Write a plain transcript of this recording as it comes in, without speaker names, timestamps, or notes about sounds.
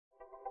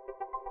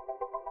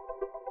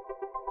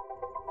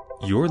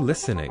You're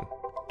listening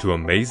to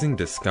Amazing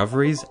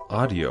Discoveries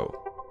Audio.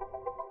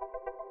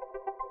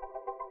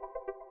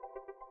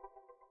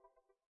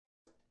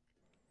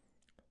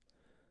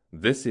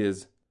 This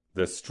is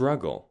The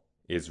Struggle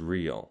is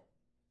Real,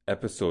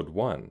 Episode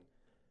 1,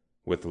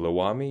 with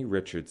Loami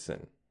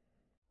Richardson.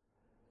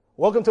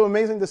 Welcome to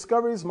Amazing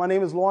Discoveries. My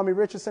name is Loami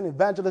Richardson,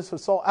 evangelist for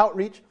Soul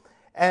Outreach,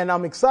 and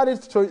I'm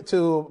excited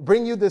to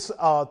bring you this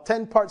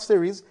 10-part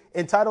series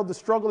entitled The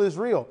Struggle is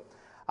Real.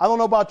 I don't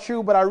know about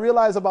you, but I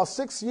realized about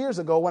 6 years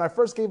ago when I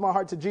first gave my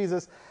heart to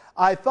Jesus,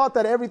 I thought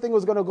that everything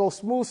was going to go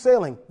smooth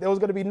sailing. There was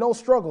going to be no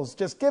struggles.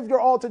 Just give your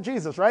all to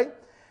Jesus, right?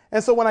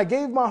 And so when I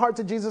gave my heart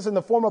to Jesus in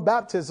the form of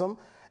baptism,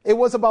 it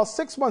was about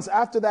 6 months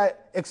after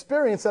that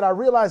experience that I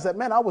realized that,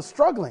 man, I was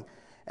struggling.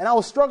 And I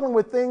was struggling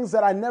with things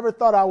that I never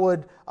thought I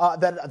would,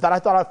 that I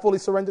thought I fully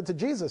surrendered to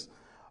Jesus.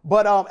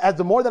 But as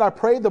the more that I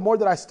prayed, the more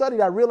that I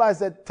studied, I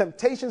realized that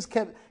temptations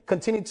can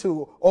continue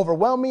to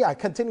overwhelm me. I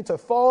continued to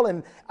fall,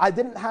 and I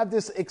didn't have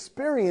this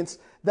experience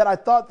that I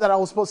thought that I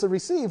was supposed to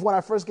receive when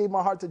I first gave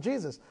my heart to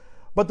Jesus.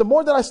 But the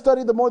more that I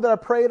studied, the more that I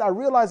prayed, I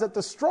realized that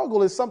the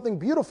struggle is something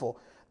beautiful.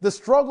 The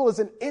struggle is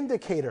an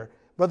indicator,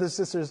 brothers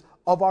and sisters,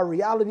 of our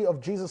reality of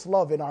Jesus'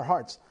 love in our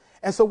hearts.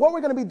 And so what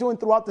we're going to be doing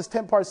throughout this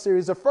 10-part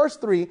series, the first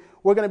three,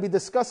 we're going to be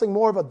discussing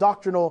more of a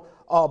doctrinal,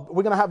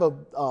 we're going to have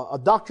a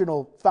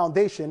doctrinal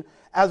foundation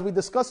as we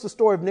discuss the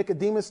story of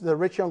Nicodemus, the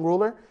rich young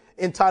ruler,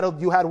 entitled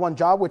You Had One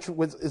Job, which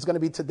is going to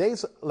be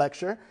today's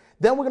lecture.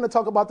 Then we're going to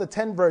talk about the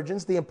 10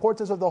 virgins, the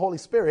importance of the Holy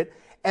Spirit.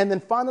 And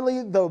then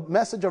finally, the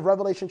message of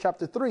Revelation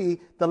chapter 3,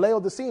 the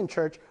Laodicean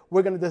church,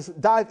 we're going to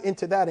just dive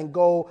into that and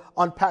go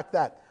unpack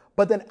that.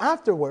 But then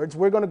afterwards,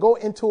 we're going to go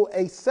into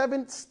a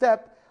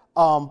seven-step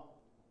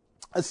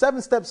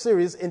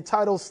series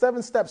entitled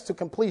 7 Steps to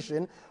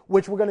Completion,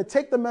 which we're going to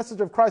take the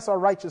message of Christ our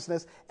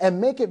righteousness and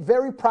make it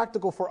very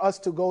practical for us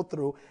to go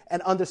through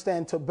and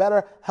understand to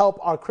better help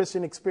our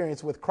Christian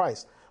experience with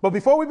Christ. But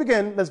before we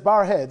begin, let's bow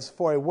our heads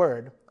for a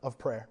word of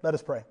prayer. Let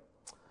us pray.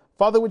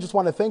 Father, we just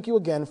want to thank you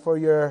again for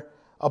your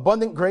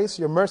abundant grace,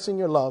 your mercy, and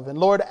your love. And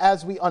Lord,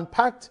 as we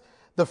unpacked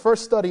the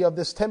first study of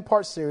this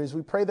 10-part series,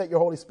 we pray that your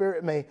Holy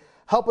Spirit may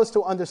help us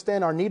to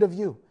understand our need of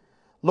you.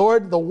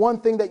 Lord, the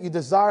one thing that you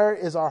desire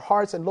is our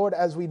hearts. And Lord,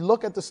 as we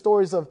look at the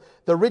stories of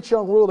the rich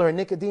young ruler and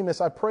Nicodemus,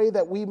 I pray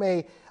that we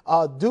may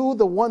do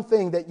the one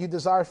thing that you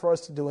desire for us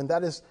to do, and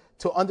that is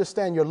to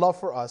understand your love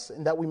for us,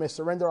 and that we may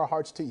surrender our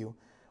hearts to you.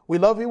 We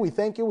love you. We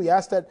thank you. We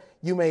ask that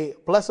you may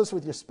bless us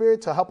with your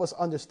Spirit to help us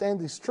understand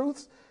these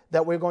truths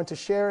that we're going to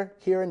share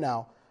here and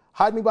now.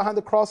 Hide me behind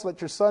the cross. Let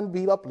your Son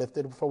be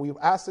uplifted, for we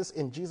ask this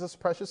in Jesus'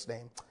 precious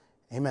name.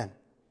 Amen.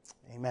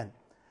 Amen.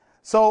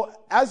 So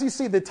as you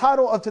see, the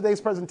title of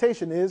today's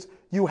presentation is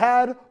You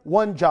Had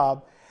One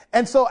Job.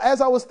 And so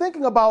as I was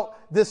thinking about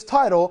this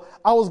title,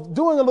 I was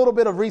doing a little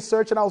bit of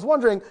research, and I was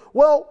wondering,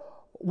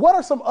 well, what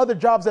are some other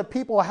jobs that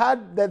people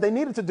had that they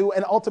needed to do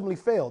and ultimately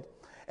failed?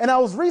 And I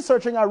was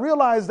researching, I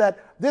realized that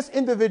this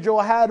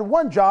individual had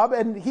one job,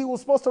 and he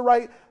was supposed to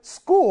write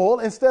school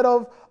instead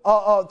of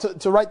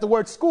to write the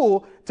word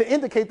school to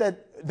indicate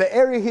that the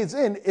area he's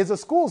in is a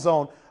school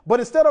zone. But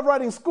instead of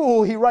writing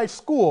school, he writes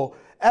school.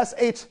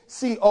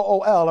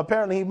 S-H-C-O-O-L.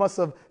 Apparently he must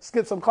have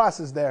skipped some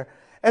classes there.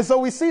 And so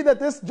we see that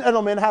this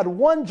gentleman had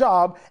one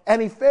job,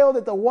 and he failed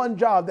at the one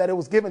job that it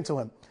was given to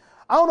him.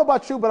 I don't know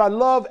about you, but I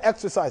love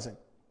exercising.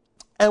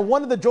 And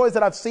one of the joys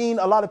that I've seen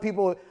a lot of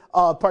people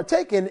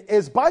partake in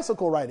is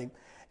bicycle riding.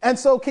 And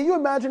so can you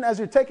imagine as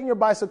you're taking your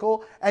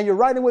bicycle and you're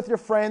riding with your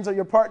friends or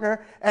your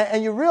partner,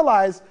 and you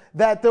realize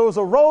that there was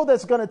a road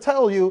that's going to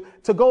tell you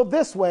to go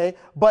this way,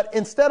 but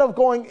instead of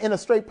going in a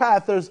straight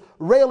path, there's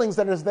railings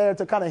that is there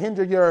to kind of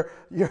hinder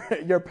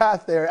your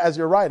path there as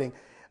you're riding.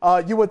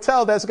 You would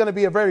tell that's going to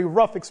be a very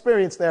rough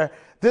experience there.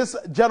 This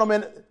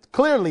gentleman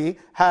clearly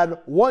had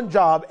one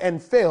job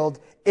and failed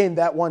in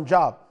that one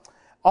job.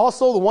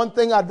 Also, the one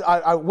thing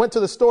I went to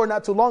the store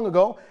not too long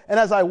ago, and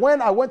as I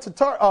went to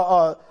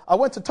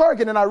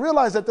Target, and I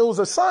realized that there was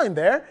a sign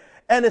there,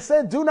 and it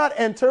said "Do not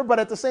enter," but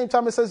at the same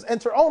time it says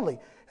 "Enter only."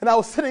 And I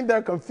was sitting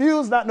there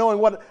confused, not knowing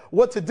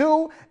what to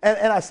do,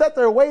 and I sat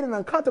there waiting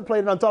and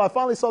contemplating until I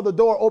finally saw the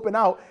door open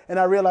out, and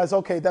I realized,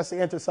 okay, that's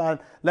the enter sign.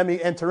 Let me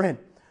enter in.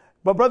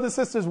 But brothers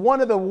and sisters, one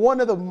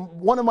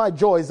of my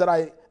joys that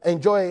I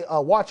enjoy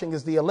watching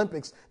is the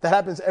Olympics that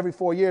happens every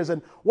 4 years.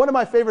 And one of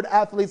my favorite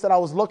athletes that I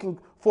was looking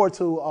forward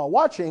to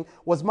watching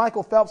was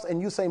Michael Phelps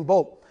and Usain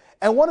Bolt.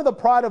 And one of the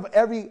pride of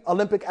every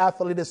Olympic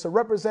athlete is to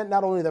represent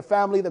not only their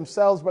family,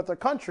 themselves, but their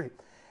country.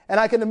 And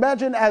I can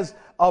imagine as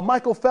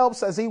Michael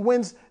Phelps, as he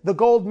wins the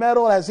gold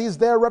medal, as he's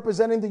there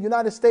representing the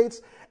United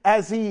States,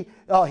 as he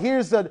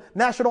hears the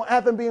national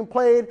anthem being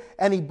played,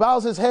 and he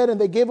bows his head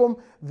and they give him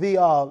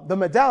the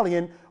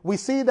medallion, we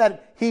see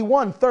that he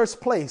won first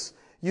place.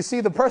 You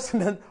see, the person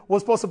that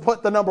was supposed to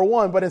put the number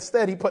 1, but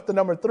instead he put the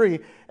number 3.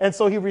 And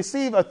so he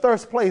received a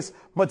first place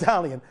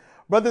medallion.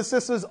 Brothers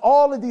and sisters,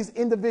 all of these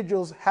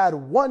individuals had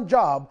one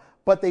job,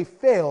 but they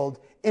failed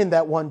in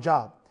that one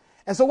job.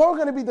 And so what we're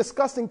going to be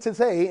discussing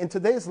today in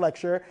today's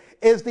lecture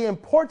is the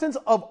importance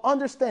of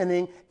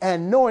understanding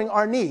and knowing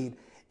our need.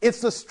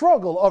 It's the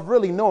struggle of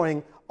really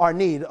knowing our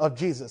need of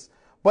Jesus.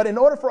 But in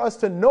order for us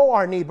to know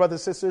our need,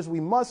 brothers and sisters, we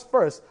must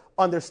first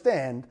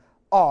understand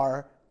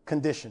our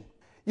condition.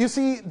 You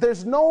see,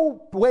 there's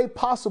no way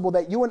possible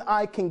that you and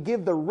I can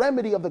give the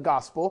remedy of the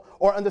gospel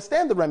or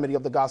understand the remedy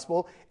of the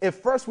gospel if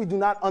first we do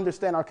not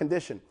understand our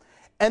condition.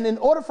 And in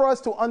order for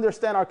us to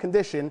understand our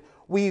condition,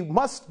 we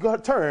must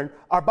turn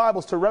our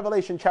Bibles to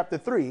Revelation chapter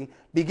 3,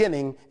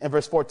 beginning in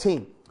verse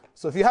 14.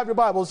 So if you have your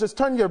Bibles, just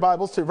turn your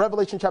Bibles to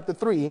Revelation chapter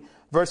 3,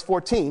 verse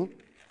 14.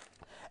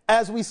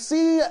 As we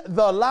see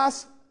the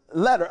last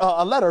letter,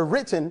 a letter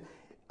written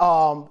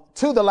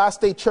to the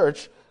last day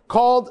church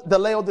called the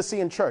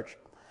Laodicean church.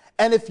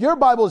 And if your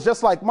Bible is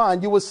just like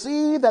mine, you will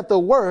see that the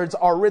words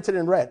are written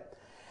in red.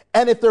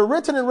 And if they're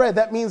written in red,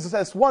 that means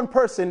that's one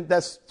person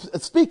that's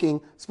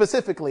speaking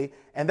specifically,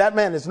 and that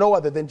man is no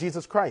other than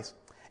Jesus Christ.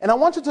 And I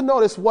want you to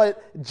notice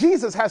what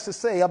Jesus has to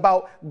say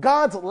about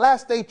God's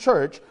last day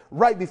church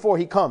right before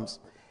he comes.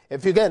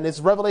 If again, it's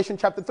Revelation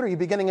chapter 3,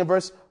 beginning in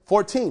verse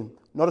 14.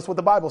 Notice what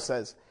the Bible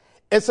says.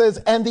 It says,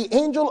 "And the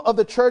angel of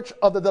the church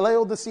of the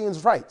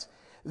Laodiceans writes,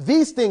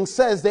 these things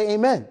says the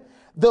Amen,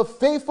 the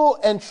faithful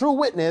and true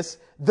witness,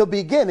 the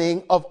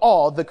beginning of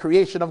all the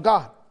creation of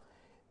God."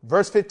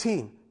 Verse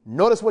 15.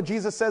 Notice what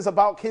Jesus says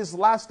about his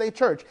last day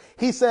church.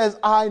 He says,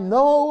 "I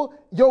know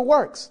your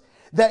works,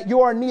 that you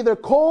are neither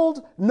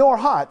cold nor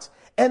hot,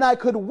 and I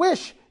could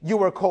wish you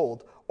were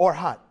cold or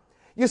hot."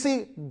 You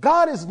see,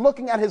 God is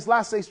looking at his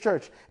last days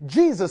church.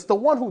 Jesus, the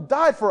one who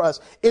died for us,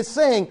 is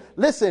saying,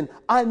 listen,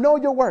 I know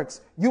your works.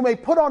 You may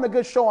put on a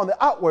good show on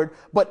the outward,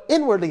 but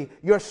inwardly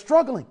you're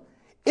struggling.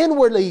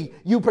 Inwardly,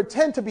 you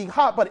pretend to be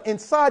hot, but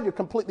inside you're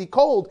completely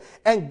cold.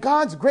 And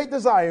God's great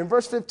desire in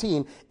verse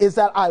 15 is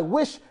that I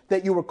wish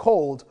that you were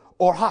cold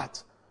or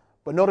hot.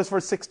 But notice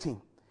verse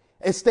 16.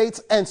 It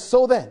states, "And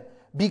so then,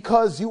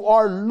 because you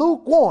are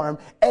lukewarm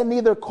and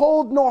neither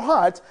cold nor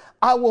hot,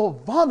 I will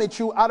vomit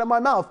you out of my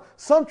mouth."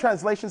 Some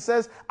translation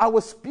says, I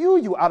will spew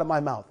you out of my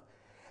mouth.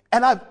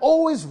 And I've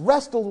always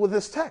wrestled with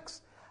this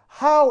text.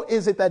 How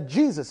is it that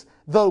Jesus,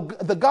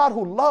 the God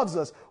who loves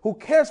us, who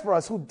cares for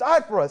us, who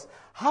died for us,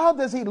 how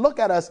does he look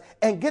at us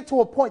and get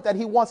to a point that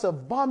he wants to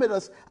vomit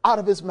us out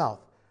of his mouth?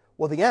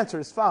 Well, the answer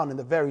is found in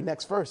the very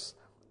next verse.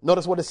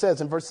 Notice what it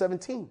says in verse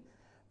 17.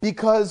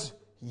 "Because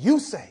you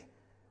say,"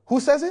 who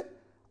says it?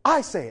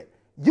 I say it.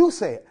 You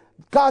say it.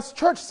 God's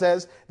church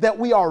says that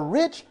we are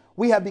rich,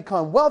 we have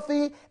become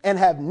wealthy, and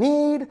have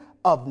need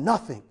of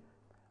nothing.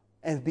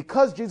 And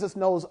because Jesus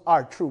knows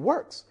our true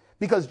works,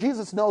 because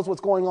Jesus knows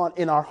what's going on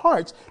in our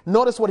hearts,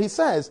 notice what he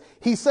says.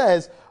 He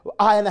says,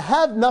 I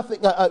have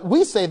nothing.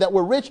 We say that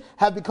we're rich,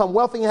 have become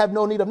wealthy, and have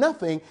no need of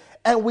nothing.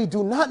 And we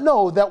do not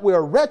know that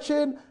we're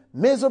wretched,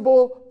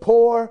 miserable,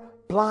 poor,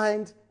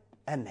 blind,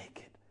 and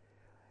naked.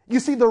 You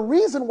see, the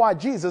reason why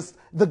Jesus,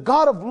 the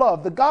God of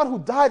love, the God who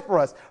died for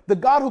us, the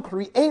God who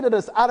created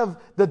us out of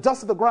the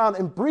dust of the ground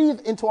and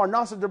breathed into our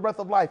nostrils the breath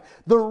of life,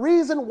 the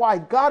reason why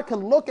God can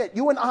look at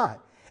you and I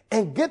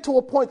and get to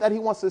a point that he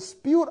wants to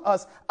spew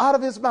us out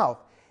of his mouth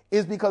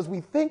is because we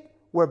think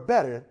we're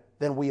better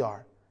than we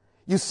are.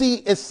 You see,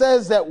 it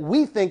says that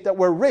we think that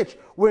we're rich,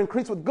 we're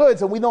increased with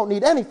goods, and we don't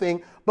need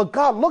anything, but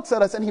God looks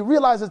at us and he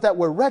realizes that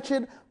we're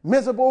wretched,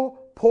 miserable,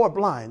 poor,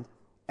 blind,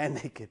 and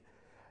naked.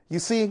 You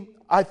see,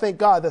 I thank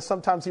God that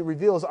sometimes he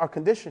reveals our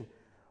condition,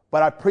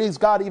 but I praise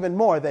God even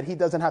more that he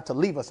doesn't have to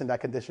leave us in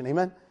that condition.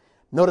 Amen.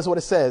 Notice what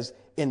it says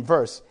in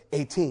verse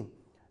 18.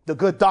 The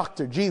good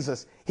doctor,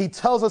 Jesus, he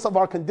tells us of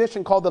our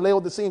condition called the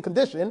Laodicean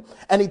condition.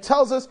 And he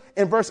tells us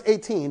in verse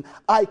 18,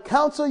 "I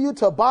counsel you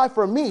to buy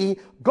from me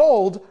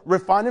gold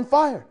refined in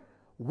fire."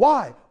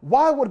 Why?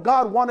 Why would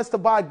God want us to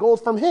buy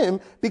gold from him?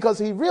 Because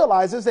he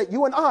realizes that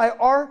you and I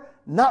are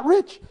not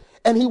rich.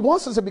 And he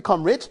wants us to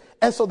become rich.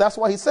 And so that's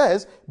why he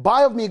says,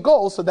 buy of me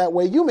gold so that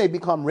way you may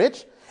become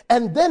rich.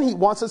 And then he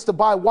wants us to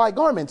buy white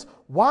garments.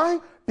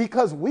 Why?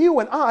 Because you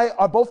and I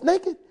are both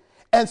naked.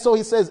 And so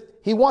he says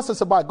he wants us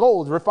to buy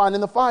gold refined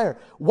in the fire,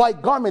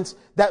 white garments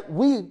that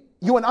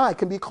you and I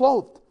can be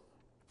clothed,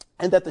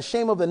 and that the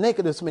shame of the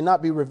nakedness may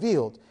not be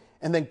revealed.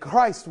 And then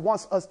Christ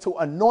wants us to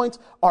anoint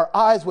our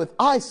eyes with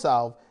eye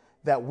salve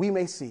that we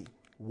may see.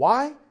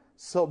 Why?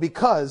 So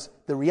because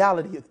the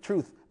reality of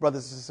truth,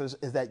 brothers and sisters,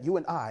 is that you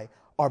and I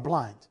are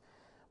blind.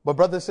 But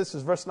brothers and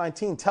sisters, verse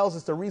 19 tells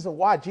us the reason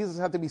why Jesus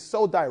had to be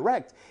so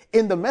direct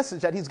in the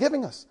message that he's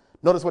giving us.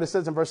 Notice what it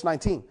says in verse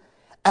 19.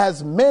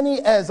 As many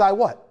as I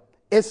what?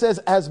 It says,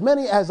 as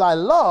many as I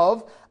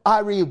love, I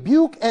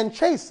rebuke and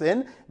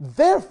chasten.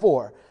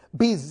 Therefore,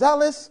 be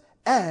zealous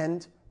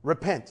and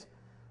repent.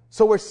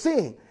 So we're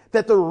seeing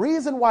that the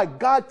reason why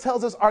God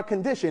tells us our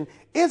condition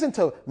isn't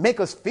to make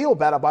us feel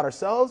bad about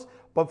ourselves,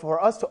 but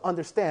for us to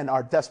understand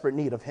our desperate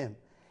need of him.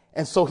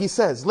 And so he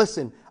says,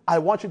 listen, I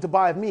want you to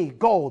buy of me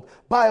gold,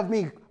 buy of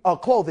me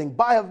clothing,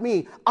 buy of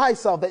me eye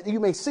salve that you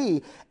may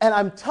see. And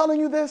I'm telling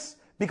you this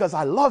because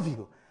I love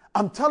you.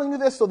 I'm telling you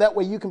this so that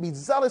way you can be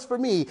zealous for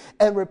me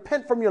and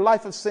repent from your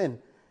life of sin.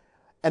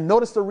 And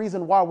notice the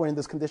reason why we're in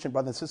this condition,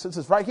 brothers and sisters.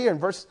 It's right here in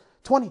verse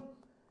 20.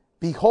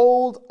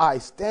 Behold, I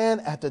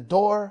stand at the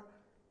door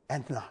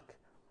and knock.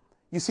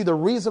 You see, the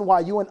reason why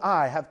you and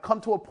I have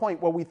come to a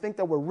point where we think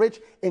that we're rich,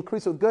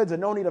 increased with goods,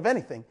 and no need of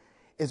anything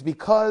is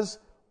because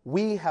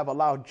we have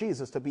allowed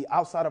Jesus to be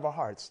outside of our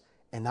hearts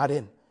and not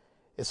in.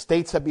 It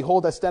states that,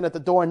 behold, I stand at the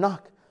door and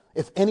knock.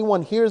 If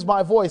anyone hears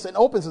my voice and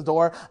opens the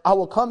door, I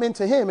will come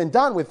into him and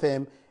dine with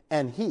him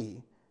and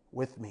he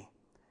with me.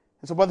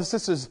 And so, brothers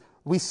and sisters,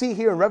 we see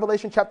here in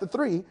Revelation chapter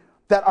 3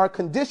 that our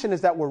condition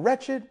is that we're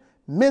wretched,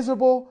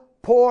 miserable,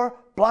 poor,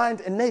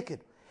 blind, and naked.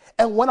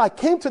 And when I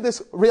came to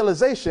this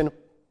realization,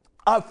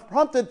 I'm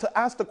prompted to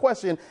ask the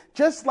question,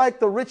 just like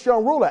the rich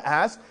young ruler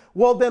asked,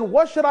 well, then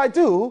what should I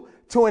do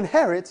to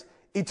inherit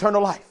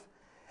eternal life?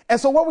 And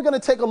so what we're going to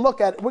take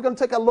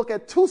a look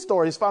at two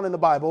stories found in the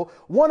Bible,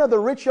 one of the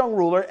rich young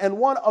ruler and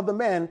one of the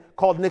man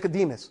called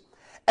Nicodemus.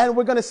 And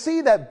we're going to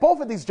see that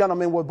both of these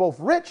gentlemen were both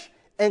rich,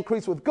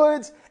 increased with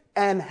goods,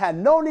 and had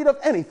no need of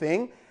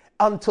anything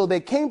until they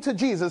came to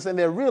Jesus and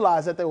they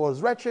realized that they were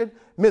wretched,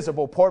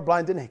 miserable, poor,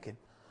 blind, and naked.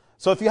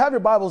 So if you have your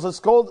Bibles, let's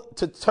go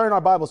to turn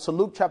our Bibles to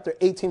Luke chapter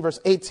 18, verse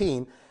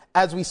 18,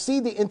 as we see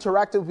the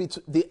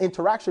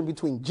interaction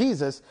between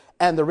Jesus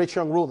and the rich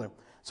young ruler.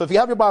 So if you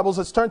have your Bibles,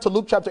 let's turn to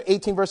Luke chapter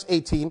 18, verse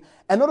 18,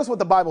 and notice what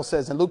the Bible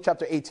says in Luke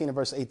chapter 18 and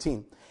verse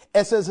 18.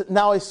 It says,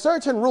 now a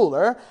certain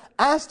ruler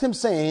asked him,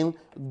 saying,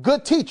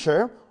 good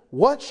teacher,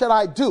 what shall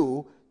I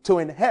do to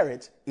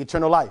inherit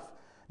eternal life?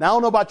 Now, I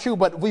don't know about you,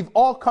 but we've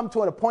all come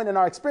to a point in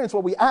our experience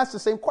where we ask the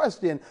same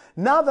question.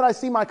 Now that I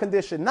see my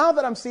condition, now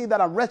that I'm seeing that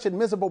I'm wretched,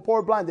 miserable,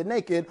 poor, blind, and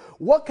naked,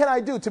 what can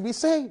I do to be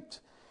saved?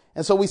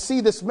 And so we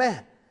see this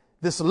man,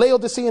 this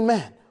Laodicean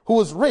man, who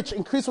was rich,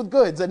 increased with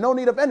goods, and no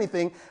need of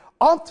anything,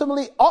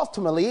 ultimately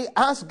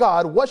asked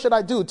God, what should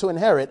I do to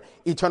inherit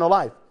eternal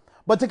life?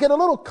 But to get a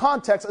little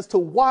context as to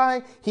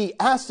why he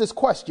asked this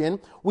question,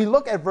 we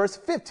look at verse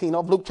 15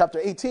 of Luke chapter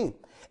 18.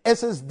 It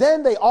says,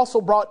 then they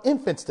also brought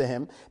infants to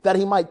him that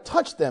he might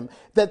touch them.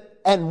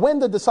 And when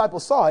the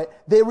disciples saw it,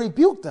 they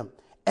rebuked them.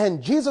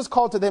 And Jesus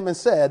called to them and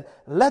said,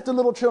 let the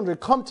little children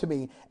come to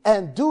me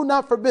and do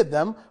not forbid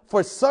them,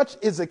 for such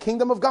is the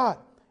kingdom of God.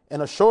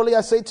 And assuredly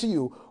I say to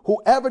you,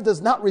 whoever does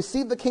not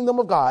receive the kingdom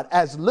of God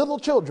as little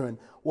children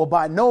will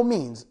by no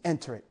means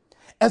enter it.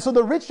 And so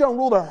the rich young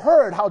ruler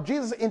heard how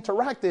Jesus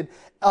interacted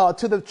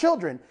to the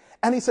children.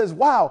 And he says,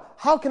 wow,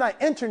 how can I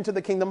enter into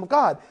the kingdom of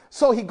God?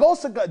 So he goes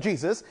to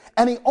Jesus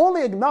and he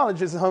only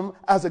acknowledges him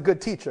as a good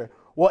teacher.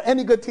 Well,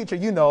 any good teacher,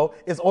 you know,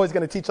 is always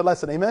going to teach a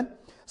lesson. Amen.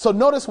 So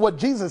notice what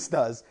Jesus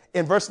does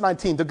in verse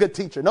 19, the good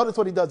teacher. Notice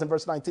what he does in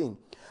verse 19.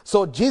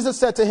 So Jesus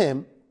said to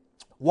him,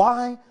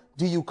 why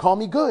do you call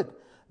me good?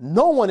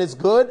 No one is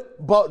good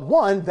but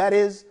one, that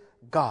is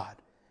God.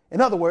 In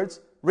other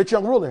words, rich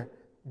young ruler,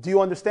 do you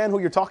understand who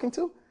you're talking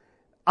to?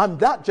 I'm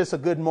not just a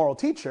good moral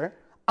teacher.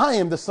 I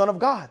am the Son of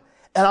God.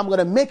 And I'm going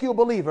to make you a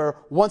believer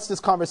once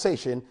this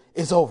conversation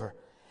is over.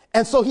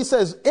 And so he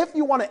says, if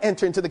you want to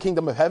enter into the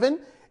kingdom of heaven,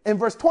 in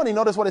verse 20,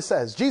 notice what it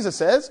says. Jesus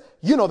says,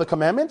 you know the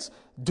commandments.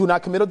 Do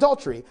not commit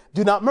adultery.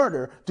 Do not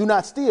murder. Do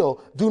not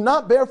steal. Do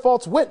not bear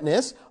false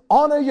witness.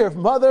 Honor your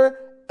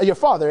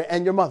father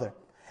and your mother.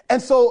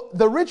 And so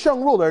the rich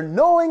young ruler,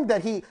 knowing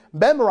that he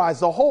memorized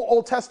the whole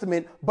Old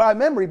Testament by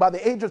memory by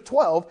the age of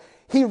 12,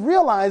 he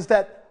realized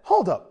that,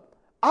 hold up,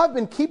 I've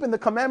been keeping the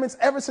commandments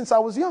ever since I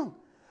was young.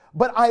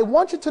 But I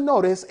want you to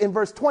notice in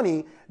verse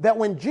 20 that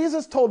when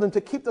Jesus told him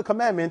to keep the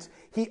commandments,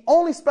 he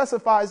only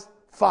specifies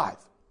 5.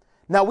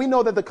 Now we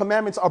know that the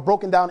commandments are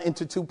broken down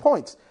into 2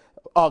 points.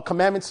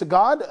 Commandments to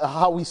God,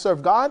 how we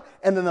serve God,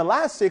 and then the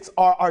last 6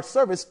 are our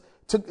service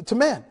to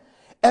man.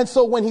 And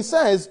so when he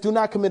says, do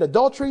not commit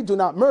adultery, do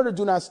not murder,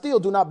 do not steal,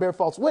 do not bear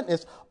false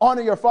witness,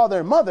 honor your father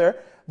and mother,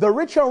 the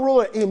rich young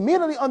ruler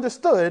immediately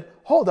understood,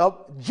 hold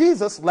up,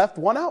 Jesus left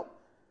one out.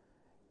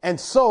 And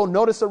so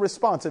notice the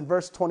response in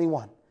verse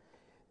 21.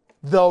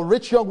 The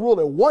rich young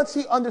ruler, once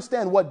he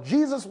understood what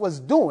Jesus was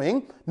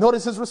doing,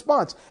 notice his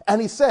response. And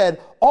he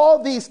said,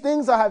 all these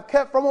things I have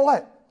kept from a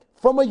what?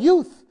 From a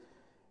youth.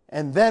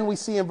 And then we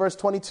see in verse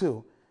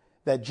 22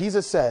 that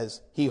Jesus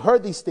says, he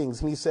heard these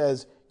things and he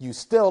says, you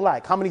still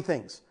lack how many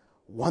things?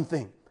 One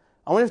thing.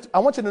 I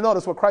want you to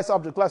notice what Christ's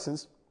Object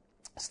Lessons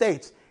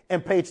states in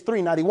page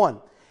 391.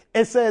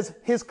 It says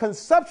his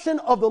conception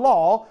of the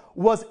law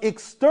was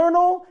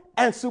external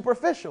and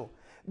superficial.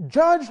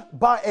 Judged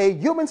by a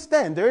human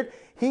standard,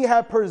 he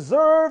had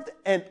preserved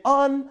an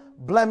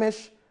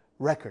unblemished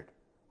record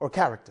or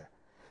character.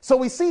 So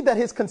we see that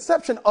his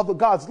conception of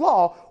God's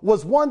law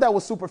was one that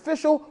was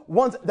superficial,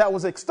 one that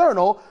was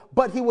external,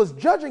 but he was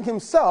judging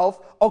himself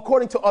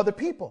according to other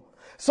people.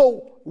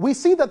 So we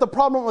see that the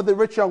problem of the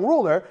rich young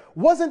ruler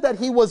wasn't that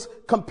he was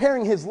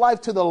comparing his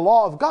life to the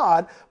law of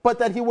God, but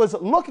that he was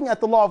looking at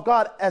the law of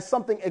God as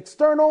something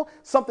external,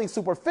 something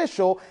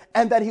superficial,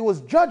 and that he was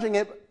judging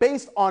it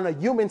based on a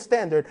human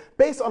standard,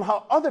 based on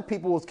how other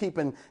people was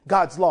keeping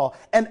God's law.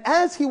 And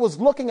as he was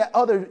looking at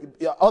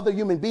other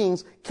human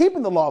beings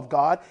keeping the law of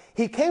God,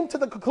 he came to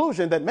the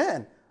conclusion that,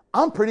 man,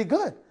 I'm pretty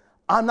good.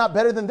 I'm not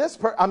better than this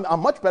I'm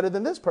much better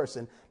than this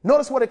person.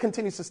 Notice what it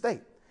continues to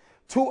state.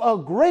 To a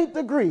great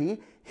degree,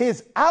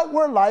 his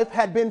outward life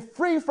had been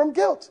free from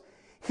guilt.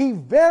 He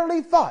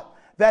verily thought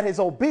that his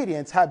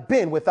obedience had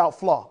been without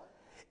flaw.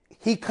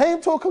 he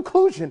came to a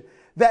conclusion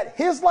that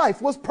his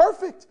life was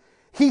perfect.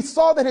 He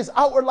saw that his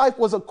outward life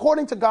was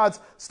according to God's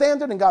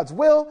standard and God's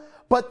will,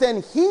 but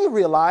then he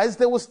realized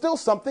there was still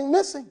something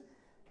missing.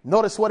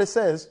 Notice what it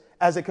says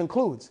as it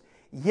concludes.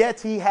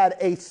 Yet he had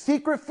a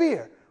secret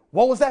fear.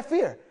 What was that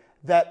fear?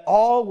 That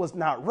all was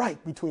not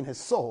right between his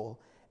soul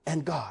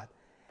and God.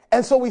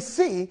 And so we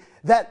see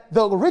that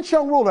the rich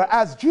young ruler,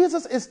 as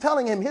Jesus is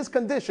telling him his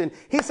condition,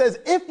 he says,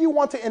 if you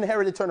want to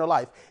inherit eternal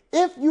life,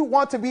 if you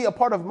want to be a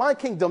part of my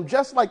kingdom,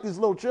 just like these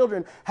little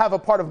children have a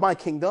part of my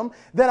kingdom,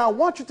 then I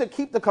want you to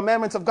keep the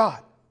commandments of God.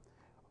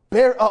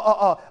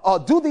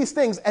 Do these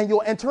things and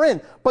you'll enter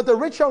in. But the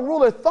rich young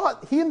ruler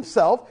thought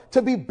himself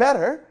to be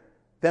better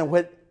than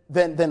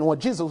what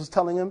Jesus was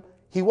telling him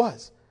he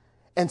was.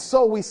 And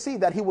so we see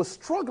that he was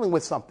struggling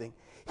with something.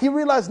 He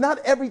realized not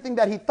everything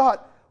that he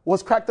thought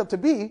was cracked up to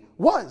be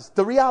was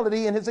the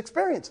reality in his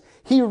experience.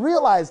 He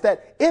realized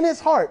that in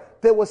his heart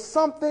there was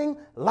something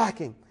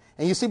lacking.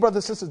 And you see,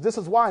 brothers and sisters, this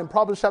is why in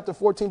Proverbs chapter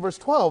 14 verse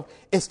 12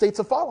 it states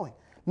the following.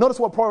 Notice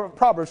what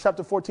Proverbs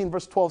chapter 14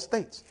 verse 12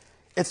 states.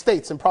 It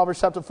states in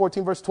Proverbs chapter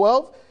 14 verse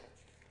 12,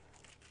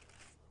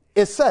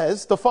 it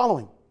says the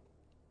following.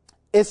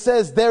 It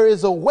says, there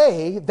is a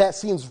way that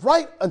seems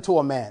right unto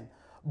a man,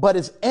 but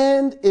his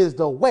end is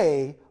the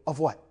way of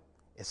what?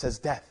 It says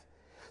death.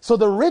 So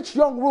the rich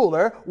young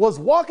ruler was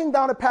walking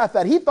down a path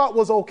that he thought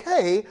was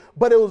okay,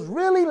 but it was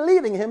really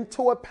leading him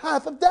to a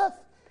path of death.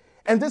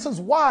 And this is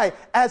why,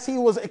 as he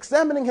was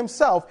examining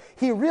himself,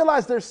 he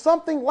realized there's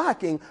something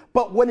lacking.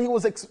 But when he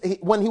was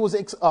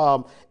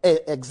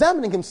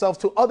examining himself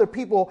to other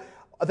people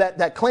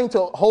that claim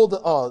to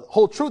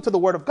hold true to the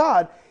word of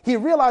God, he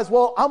realized,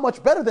 well, I'm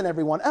much better than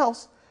everyone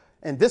else.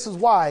 And this is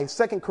why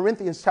 2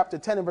 Corinthians chapter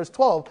 10 and verse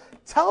 12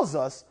 tells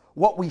us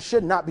what we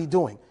should not be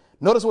doing.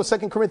 Notice what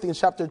 2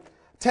 Corinthians chapter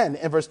 10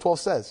 and verse 12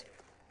 says.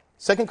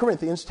 2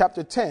 Corinthians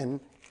chapter 10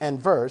 and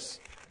verse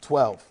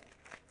 12.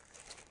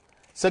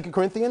 2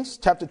 Corinthians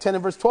chapter 10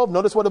 and verse 12.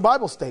 Notice what the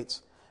Bible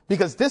states,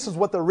 because this is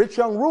what the rich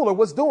young ruler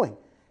was doing.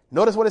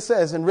 Notice what it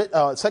says in 2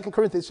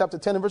 Corinthians chapter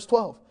 10 and verse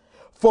 12.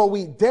 For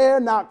we dare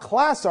not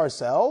class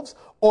ourselves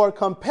or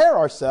compare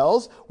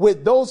ourselves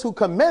with those who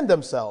commend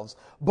themselves,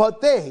 but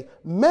they,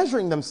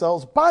 measuring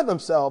themselves by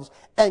themselves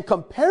and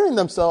comparing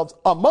themselves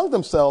among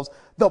themselves,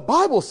 the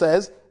Bible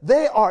says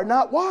they are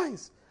not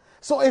wise.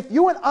 So if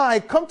you and I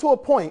come to a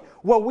point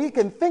where we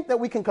can think that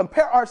we can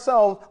compare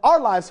our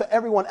lives to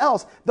everyone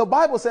else, the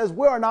Bible says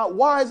we are not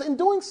wise in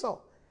doing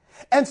so.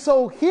 And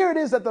so here it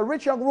is that the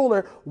rich young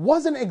ruler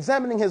wasn't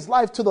examining his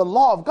life to the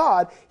law of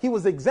God. He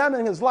was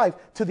examining his life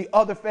to the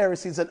other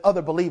Pharisees and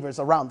other believers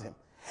around him.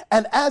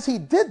 And as he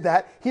did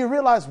that, he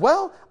realized,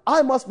 well,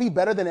 I must be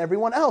better than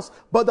everyone else.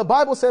 But the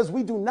Bible says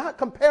we do not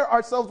compare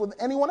ourselves with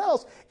anyone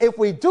else. If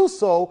we do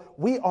so,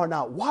 we are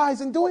not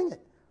wise in doing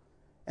it.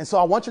 And so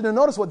I want you to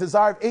notice what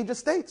Desire of Ages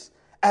states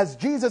as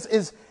Jesus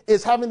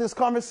is having this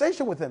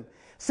conversation with him.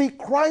 See,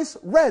 Christ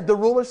read the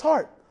ruler's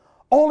heart.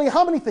 Only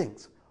how many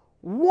things?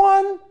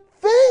 One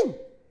thing.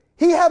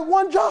 He had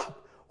one job.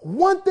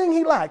 One thing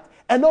he lacked.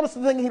 And notice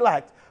the thing he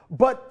lacked.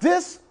 But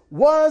this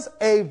was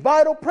a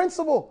vital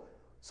principle.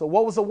 So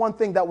what was the one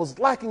thing that was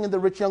lacking in the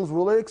rich young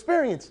ruler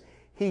experience?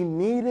 He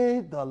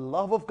needed the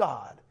love of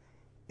God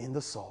in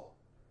the soul.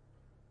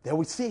 There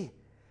we see.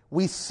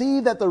 We see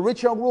that the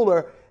rich young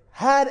ruler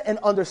had an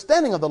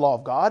understanding of the law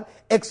of God.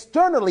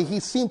 Externally, he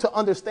seemed to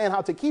understand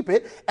how to keep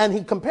it, and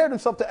he compared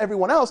himself to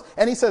everyone else,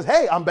 and he says,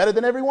 hey, I'm better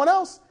than everyone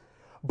else.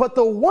 But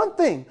the one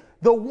thing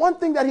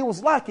that he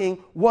was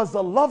lacking was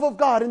the love of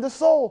God in the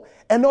soul.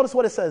 And notice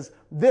what it says.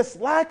 This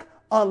lack,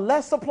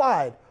 unless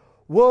supplied,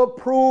 will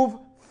prove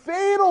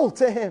fatal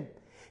to him.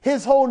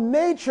 His whole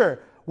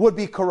nature would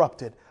be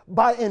corrupted.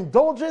 By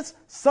indulgence,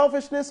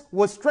 selfishness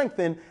was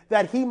strengthened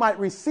that he might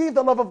receive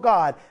the love of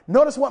God.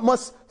 Notice what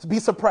must be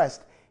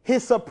suppressed.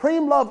 His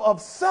supreme love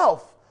of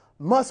self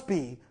must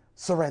be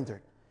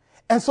surrendered.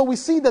 And so we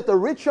see that the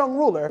rich young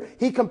ruler,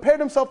 he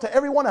compared himself to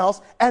everyone else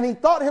and he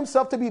thought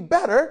himself to be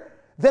better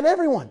than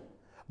everyone.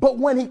 But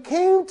when he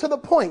came to the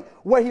point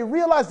where he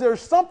realized there's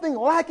something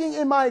lacking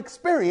in my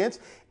experience,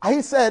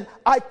 he said,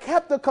 I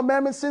kept the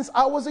commandments since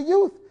I was a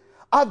youth.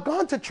 I've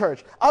gone to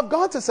church. I've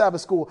gone to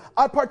Sabbath school.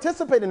 I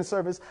participated in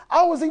service.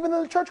 I was even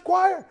in the church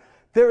choir.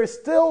 There is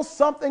still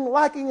something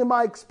lacking in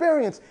my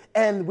experience.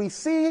 And we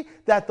see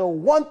that the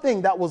one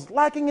thing that was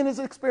lacking in his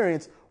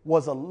experience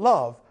was a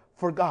love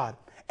for God.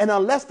 And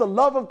unless the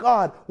love of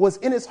God was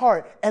in his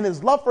heart and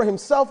his love for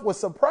himself was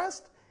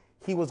suppressed,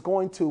 he was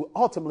going to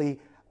ultimately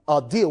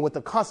deal with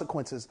the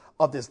consequences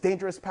of this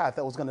dangerous path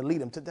that was going to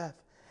lead him to death.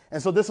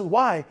 And so this is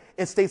why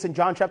it states in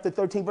John chapter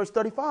 13, verse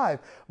 35,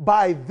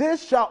 by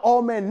this shall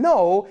all men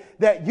know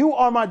that you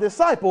are my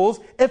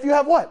disciples if you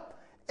have what?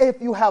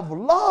 If you have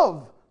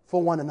love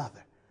for one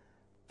another.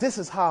 This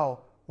is how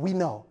we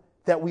know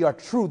that we are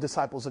true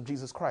disciples of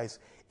Jesus Christ,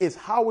 is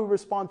how we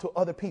respond to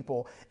other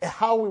people, and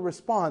how we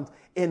respond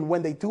in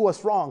when they do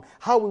us wrong,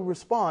 how we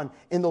respond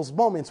in those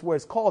moments where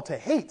it's called to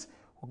hate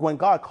when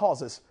God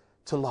calls us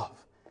to love.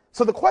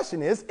 So the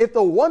question is, if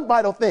the one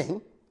vital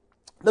thing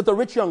that the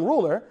rich young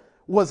ruler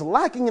was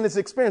lacking in his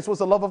experience was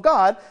the love of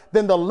God,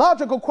 then the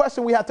logical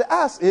question we have to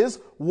ask is,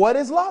 what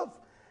is love?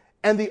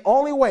 And the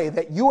only way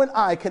that you and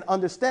I can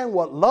understand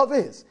what love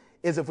is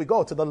if we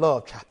go to the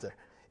love chapter.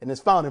 And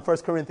it's found in 1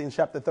 Corinthians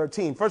chapter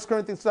 13. 1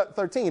 Corinthians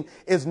 13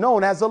 is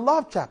known as the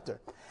love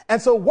chapter.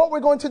 And so what we're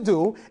going to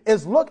do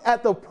is look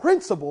at the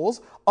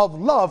principles of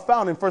love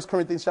found in 1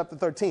 Corinthians chapter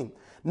 13.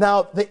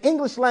 Now, the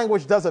English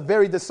language does a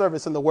very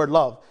disservice in the word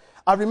love.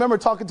 I remember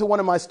talking to one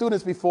of my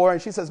students before,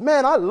 and she says,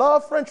 man, I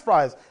love French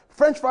fries.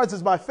 French fries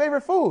is my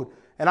favorite food.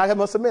 And I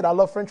must admit, I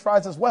love French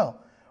fries as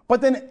well.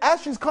 But then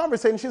as she's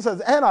conversating, she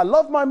says, and I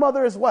love my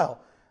mother as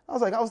well. I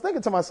was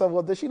thinking to myself,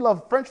 well, does she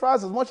love French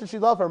fries as much as she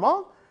loved her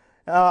mom?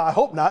 I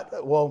hope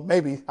not. Well,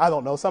 maybe. I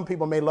don't know. Some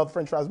people may love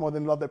French fries more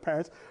than they love their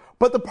parents.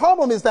 But the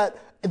problem is that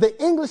the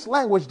English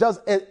language does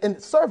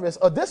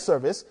a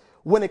disservice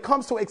when it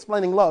comes to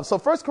explaining love. So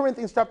 1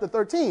 Corinthians chapter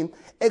 13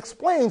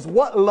 explains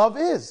what love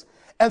is.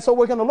 And so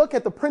we're going to look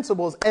at the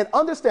principles and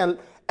understand,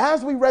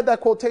 as we read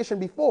that quotation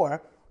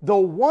before, the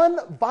one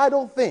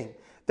vital thing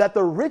that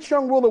the rich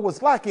young ruler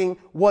was lacking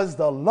was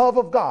the love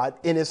of God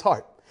in his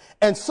heart.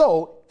 And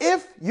so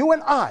if you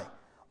and I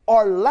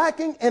are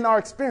lacking in our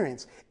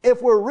experience,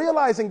 if we're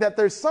realizing that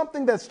there's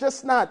something that's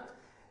just not,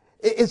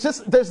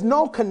 there's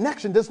no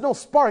connection, there's no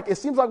spark, it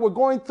seems like we're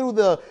going through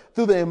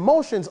the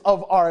emotions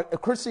of our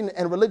Christian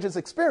and religious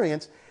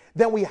experience,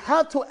 then we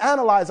have to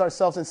analyze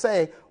ourselves and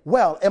say,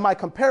 well, am I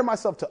comparing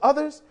myself to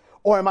others,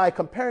 or am I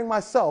comparing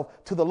myself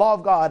to the law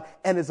of God,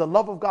 and is the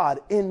love of God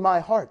in my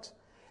heart?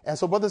 And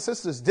so, brothers and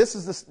sisters, this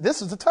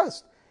is the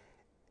test.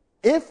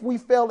 If we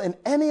fail in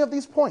any of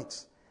these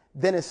points,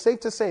 then it's safe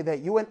to say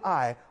that you and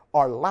I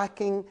are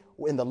lacking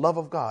in the love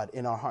of God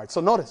in our hearts.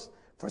 So notice,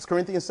 1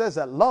 Corinthians says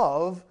that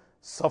love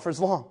suffers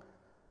long.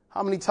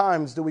 How many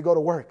times do we go to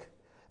work,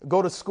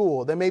 go to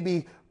school? There may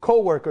be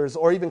coworkers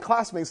or even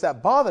classmates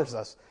that bothers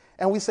us.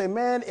 And we say,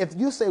 man, if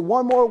you say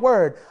one more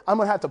word, I'm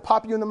going to have to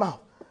pop you in the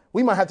mouth.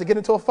 We might have to get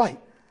into a fight.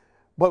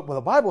 But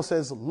the Bible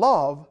says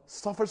love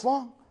suffers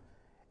long.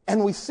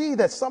 And we see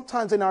that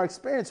sometimes in our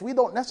experience, we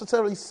don't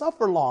necessarily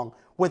suffer long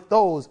with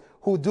those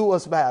who do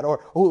us bad or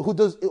who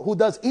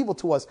does evil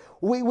to us.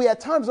 We at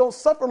times don't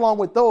suffer long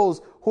with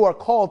those who are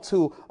called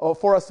to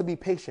for us to be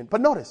patient.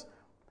 But notice,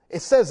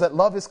 it says that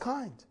love is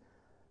kind.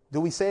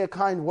 Do we say a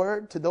kind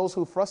word to those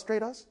who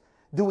frustrate us?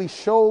 Do we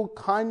show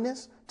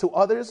kindness to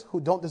others who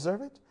don't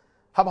deserve it?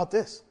 How about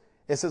this?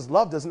 It says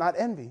love does not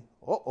envy.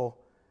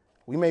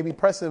 We may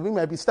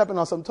be stepping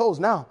on some toes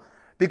now,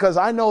 because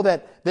I know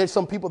that there's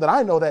some people that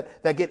I know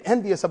that get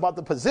envious about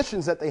the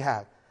positions that they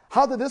have.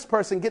 How did this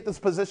person get this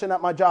position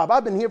at my job?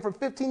 I've been here for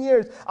 15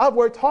 years. I've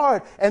worked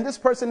hard, and this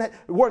person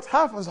works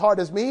half as hard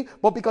as me,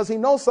 but because he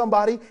knows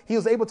somebody, he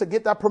was able to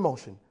get that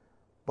promotion.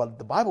 But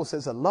the Bible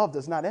says that love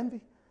does not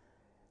envy.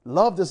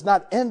 Love does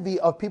not envy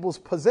of people's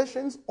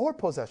positions or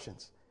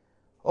possessions.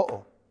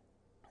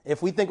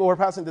 If we think we're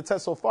passing the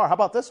test so far, how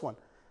about this one?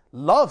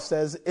 Love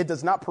says it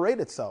does not parade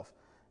itself.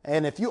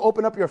 And if you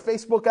open up your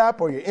Facebook app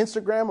or your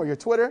Instagram or your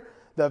Twitter,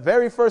 the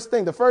very first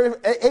thing, the first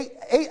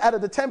eight out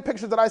of the 10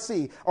 pictures that I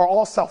see are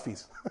all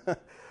selfies.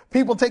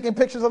 People taking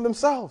pictures of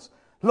themselves,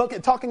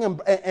 talking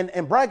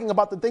and bragging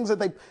about the things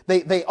that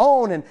they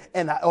own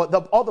and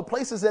all the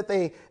places that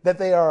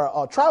they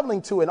are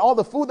traveling to and all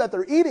the food that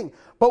they're eating.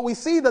 But we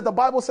see that the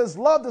Bible says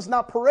love does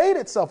not parade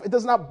itself. It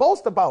does not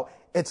boast about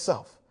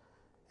itself.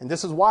 And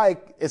this is why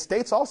it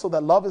states also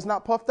that love is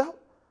not puffed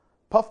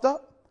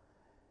up.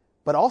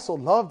 But also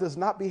love does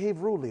not behave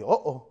rudely.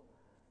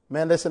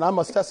 Man, listen, I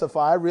must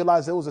testify. I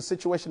realized there was a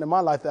situation in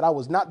my life that I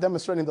was not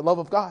demonstrating the love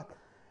of God.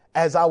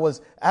 As I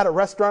was at a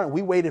restaurant,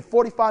 we waited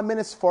 45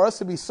 minutes for us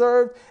to be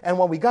served. And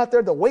when we got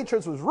there, the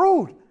waitress was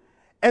rude.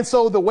 And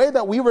so the way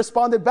that we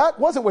responded back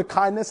wasn't with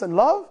kindness and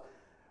love.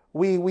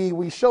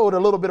 We showed a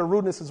little bit of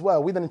rudeness as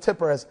well. We didn't tip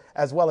her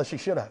as well as she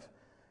should have.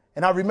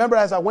 And I remember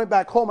as I went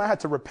back home, I had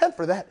to repent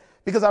for that,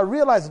 because I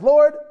realized,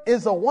 Lord,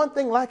 is the one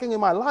thing lacking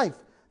in my life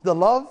the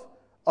love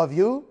of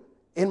you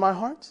in my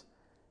heart?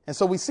 And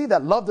so we see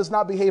that love does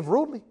not behave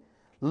rudely.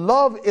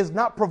 Love is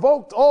not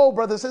provoked. Oh,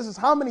 brothers and sisters,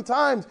 how many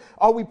times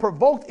are we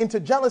provoked into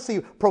jealousy,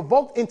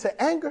 provoked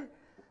into anger?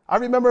 I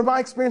remember my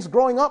experience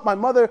growing up. My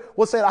mother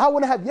would say, I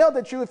wouldn't have yelled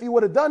at you if you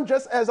would have done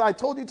just as I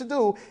told you to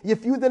do,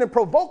 if you didn't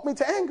provoke me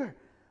to anger.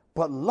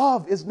 But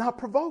love is not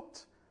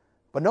provoked.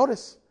 But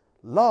notice,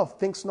 love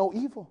thinks no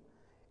evil.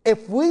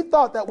 If we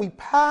thought that we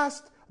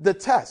passed the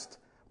test,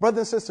 brothers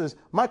and sisters,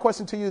 my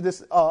question to you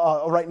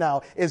right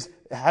now is,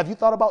 have you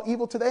thought about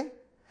evil today?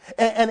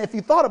 And if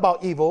you thought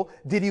about evil,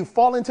 did you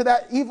fall into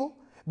that evil?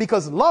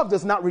 Because love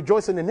does not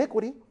rejoice in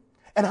iniquity.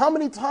 And how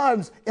many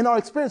times in our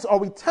experience are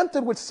we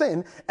tempted with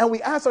sin and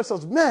we ask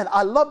ourselves, man,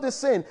 I love this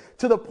sin,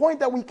 to the point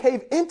that we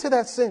cave into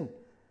that sin?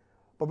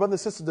 But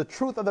brothers and sisters, the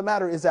truth of the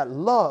matter is that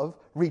love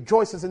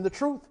rejoices in the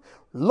truth.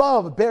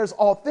 Love bears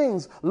all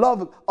things.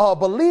 Love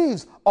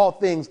believes all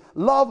things.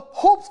 Love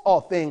hopes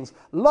all things.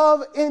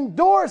 Love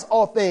endures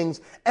all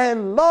things.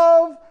 And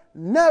love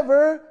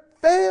never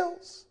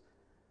fails.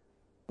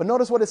 But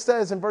notice what it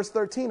says in verse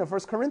 13 of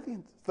 1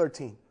 Corinthians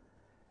 13.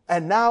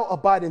 And now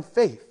abide in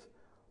faith,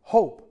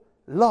 hope,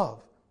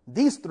 love,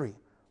 These three.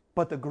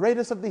 But the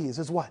greatest of these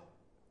is what?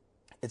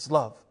 It's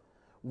love.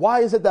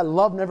 Why is it that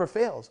love never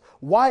fails?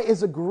 Why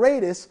is the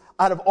greatest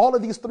out of all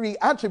of these three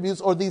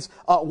attributes, or these,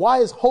 why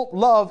is hope,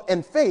 love,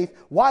 and faith,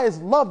 why is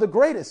love the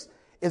greatest?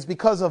 It's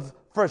because of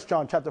 1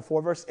 John chapter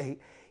 4, verse 8.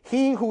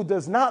 He who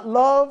does not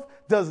love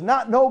does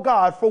not know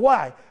God. For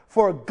why?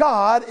 For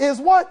God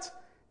is what?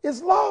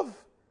 Is love.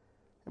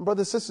 And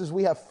brothers and sisters,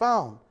 we have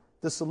found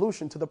the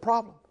solution to the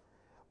problem.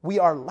 We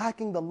are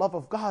lacking the love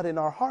of God in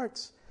our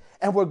hearts.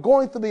 And we're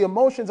going through the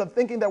emotions of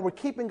thinking that we're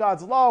keeping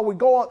God's law. We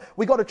go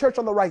to church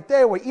on the right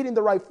day. We're eating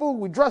the right food.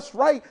 We dress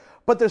right.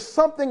 But there's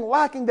something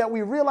lacking that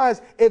we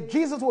realize if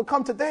Jesus would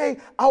come today,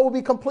 I will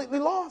be completely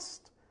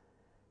lost.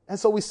 And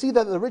so we see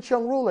that the rich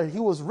young ruler, he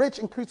was rich,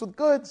 increased with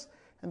goods.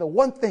 And the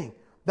one thing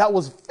that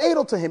was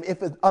fatal to him,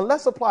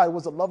 unless applied,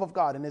 was the love of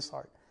God in his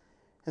heart.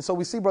 And so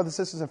we see, brothers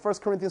and sisters, in 1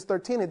 Corinthians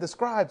 13, it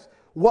describes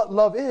what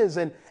love is.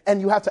 And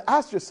you have to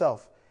ask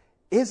yourself,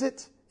 is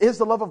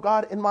the love of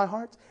God in my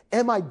heart?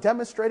 Am I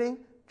demonstrating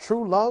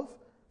true love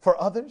for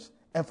others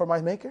and for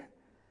my Maker?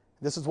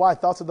 This is why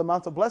Thoughts of the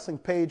Mount of Blessing,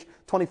 page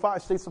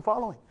 25, states the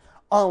following.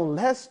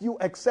 Unless you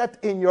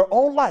accept in your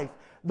own life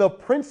the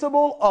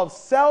principle of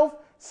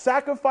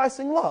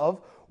self-sacrificing love,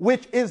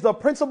 which is the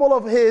principle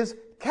of his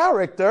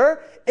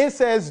character, it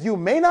says you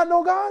may not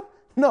know God.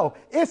 No,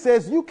 it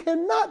says you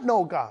cannot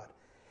know God.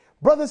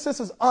 Brothers and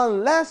sisters,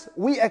 unless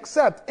we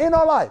accept in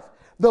our life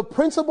the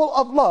principle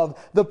of love,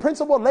 the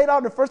principle laid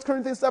out in 1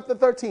 Corinthians chapter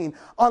 13,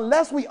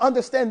 unless we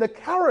understand the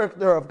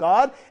character of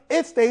God,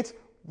 it states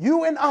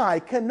you and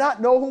I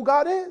cannot know who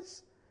God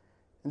is.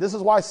 And this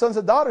is why Sons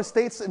and Daughters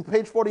states in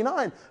page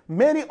 49,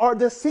 many are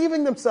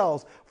deceiving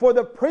themselves, for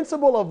the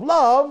principle of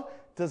love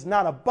does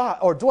not abide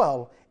or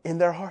dwell in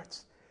their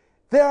hearts.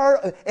 There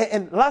are,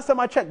 and last time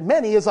I checked,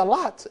 many is a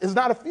lot, is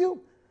not a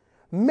few.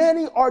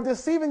 Many are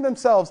deceiving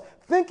themselves,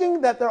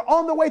 thinking that they're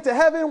on the way to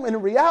heaven, when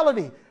in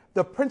reality,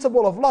 the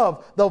principle of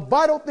love, the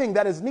vital thing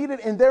that is needed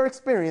in their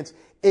experience,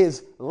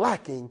 is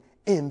lacking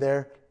in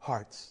their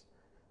hearts.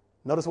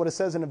 Notice what it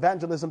says in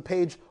Evangelism,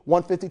 page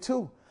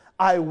 152.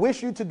 I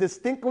wish you to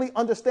distinctly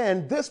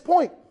understand this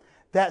point,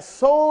 that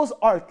souls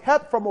are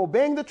kept from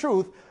obeying the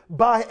truth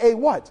by a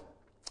what?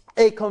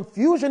 A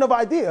confusion of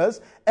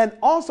ideas, and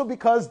also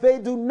because they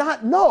do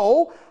not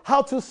know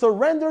how to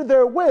surrender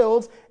their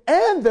wills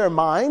and their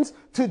minds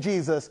to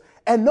Jesus.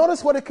 And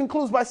notice what it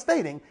concludes by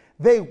stating,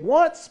 they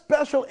want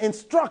special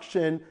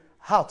instruction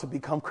how to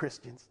become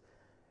Christians.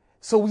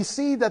 So we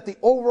see that the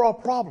overall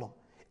problem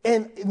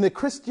in the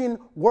Christian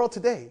world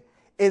today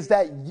is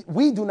that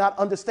we do not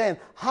understand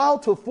how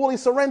to fully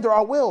surrender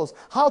our wills,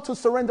 how to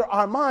surrender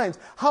our minds,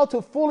 how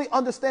to fully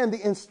understand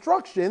the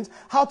instructions,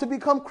 how to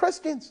become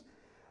Christians.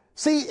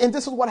 See, and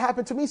this is what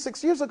happened to me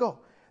 6 years ago.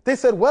 They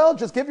said, well,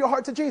 just give your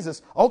heart to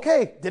Jesus.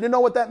 Okay, didn't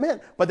know what that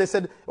meant. But they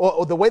said,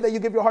 the way that you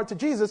give your heart to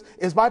Jesus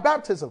is by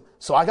baptism.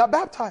 So I got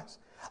baptized.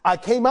 I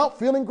came out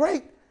feeling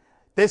great.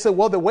 They said,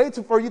 well, the way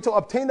for you to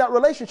obtain that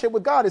relationship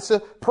with God is to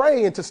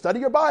pray and to study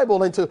your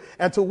Bible and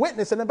to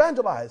witness and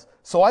evangelize.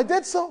 So I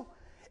did so.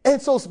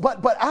 And so,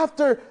 but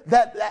after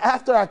that,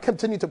 after I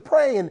continued to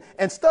pray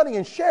and study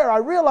and share, I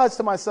realized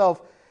to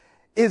myself,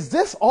 is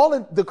this all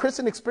the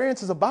Christian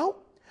experience is about?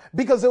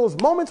 Because there was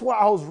moments where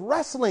I was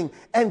wrestling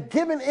and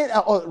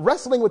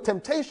wrestling with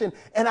temptation,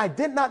 and I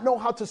did not know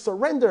how to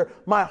surrender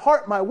my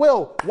heart, my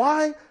will.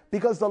 Why?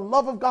 Because the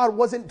love of God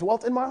wasn't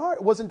dwelling in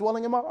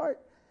my heart.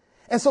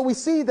 And so we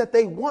see that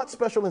they want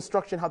special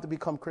instruction how to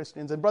become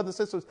Christians. And brothers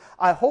and sisters,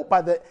 I hope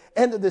by the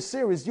end of this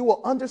series, you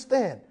will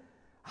understand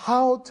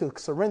how to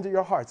surrender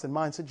your hearts and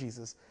minds to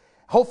Jesus.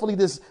 Hopefully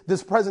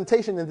this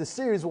presentation in this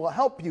series will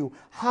help you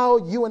how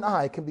you and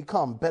I can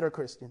become better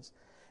Christians.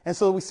 And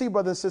so we see,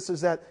 brothers and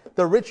sisters, that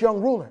the rich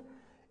young ruler,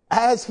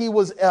 as he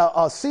was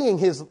seeing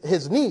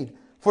his need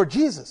for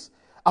Jesus,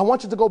 I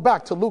want you to go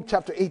back to Luke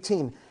chapter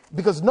 18,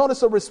 because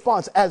notice a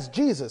response as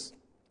Jesus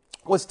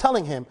was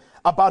telling him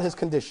about his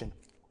condition.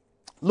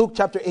 Luke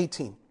chapter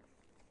 18.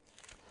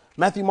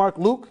 Matthew, Mark,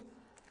 Luke.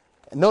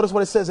 And notice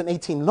what it says in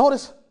 18.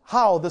 Notice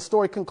how the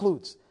story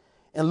concludes.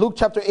 In Luke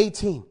chapter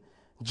 18,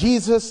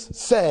 Jesus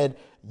said,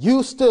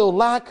 you still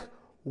lack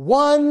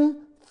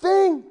one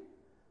thing.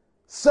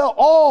 Sell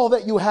all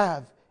that you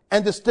have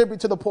and distribute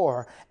to the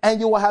poor, and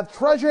you will have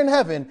treasure in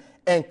heaven,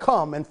 and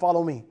come and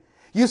follow me.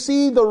 You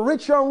see, the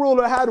rich young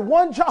ruler had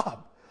one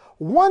job,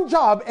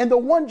 and the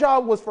one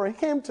job was for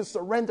him to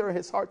surrender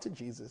his heart to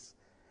Jesus.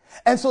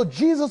 And so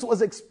Jesus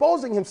was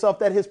exposing himself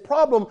that his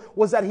problem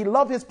was that he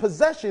loved his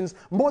possessions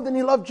more than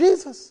he loved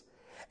Jesus.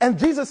 And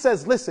Jesus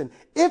says, listen,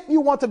 if you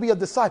want to be a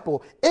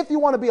disciple, if you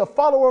want to be a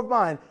follower of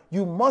mine,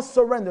 you must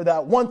surrender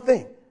that one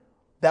thing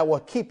that will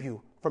keep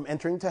you from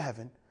entering to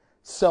heaven.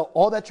 Sell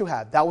all that you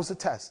have. That was the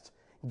test.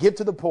 Give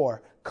to the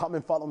poor. Come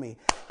and follow me.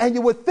 And you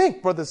would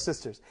think, brothers and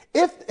sisters,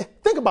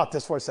 think about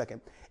this for a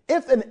second.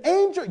 If an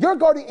angel, your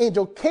guardian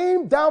angel,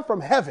 came down from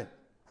heaven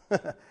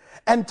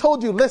and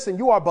told you, listen,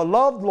 you are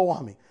beloved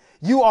Laodicean.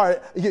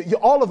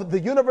 All of the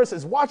universe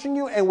is watching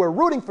you, and we're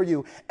rooting for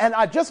you. And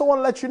I just want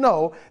to let you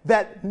know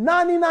that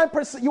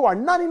 99%, you are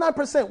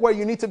 99% where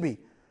you need to be.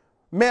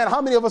 Man,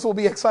 how many of us will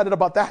be excited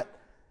about that?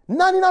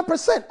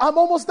 99%. I'm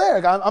almost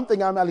there. I'm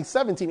thinking I'm at least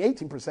 17,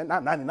 18%,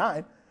 not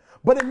 99.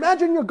 But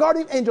imagine your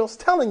guardian angels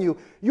telling you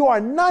you are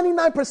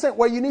 99%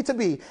 where you need to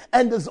be,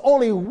 and there's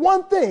only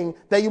one thing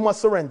that you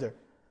must surrender.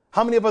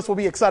 How many of us will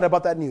be excited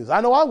about that news?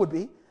 I know I would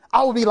be.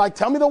 I would be like,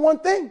 tell me the one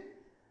thing.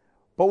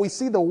 But we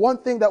see the one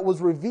thing that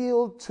was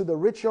revealed to the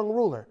rich young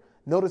ruler.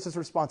 Notice his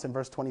response in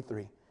verse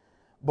 23.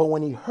 But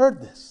when he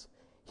heard this,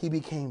 he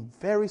became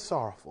very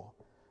sorrowful,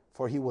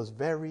 for he was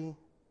very,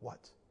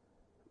 what?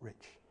 Rich.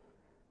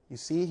 You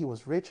see, he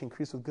was rich,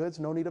 increased with goods,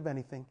 no need of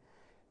anything.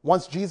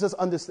 Once Jesus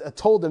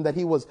told him that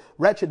he was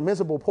wretched,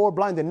 miserable, poor,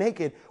 blind, and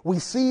naked, we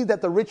see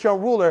that the rich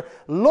young ruler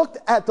looked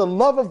at the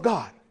love of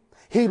God.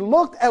 He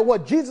looked at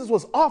what Jesus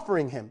was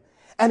offering him.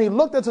 And he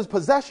looked at his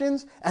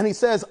possessions, and he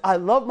says, I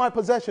love my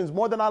possessions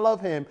more than I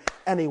love him.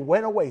 And he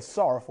went away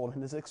sorrowful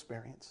in his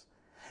experience.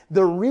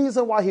 The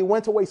reason why he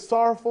went away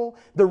sorrowful,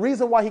 the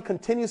reason why he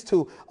continues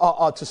to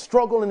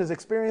struggle in his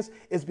experience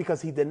is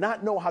because he did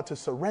not know how to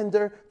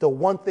surrender the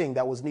one thing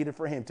that was needed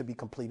for him to be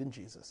complete in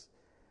Jesus.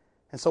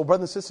 And so,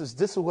 brothers and sisters,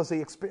 this was the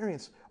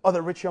experience of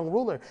the rich young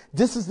ruler.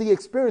 This is the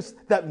experience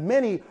that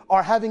many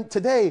are having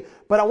today.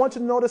 But I want you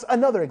to notice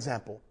another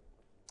example.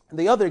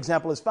 The other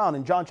example is found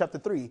in John chapter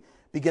 3,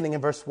 beginning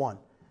in verse 1.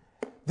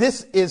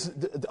 This is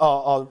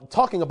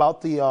talking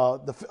about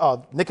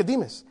the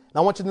Nicodemus. And I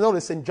want you to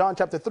notice in John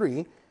chapter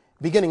 3,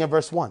 beginning in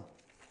verse 1.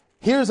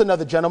 Here's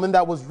another gentleman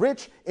that was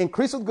rich,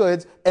 increased with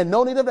goods, and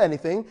no need of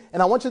anything.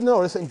 And I want you to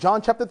notice in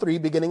John chapter 3,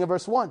 beginning in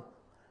verse 1.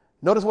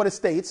 Notice what it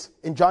states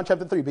in John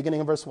chapter 3, beginning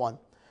in verse 1.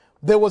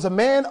 There was a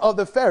man of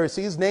the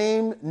Pharisees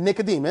named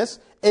Nicodemus,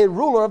 a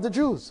ruler of the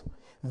Jews.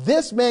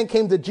 This man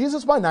came to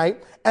Jesus by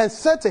night and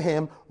said to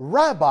him,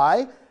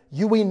 Rabbi,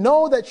 we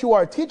know that you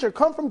are a teacher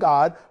come from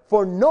God,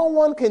 for no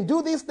one can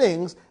do these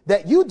things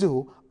that you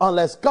do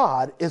unless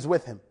God is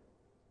with him.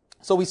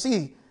 So we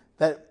see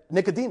that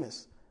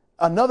Nicodemus,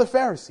 another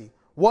Pharisee,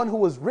 one who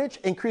was rich,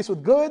 increased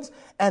with goods,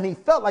 and he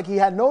felt like he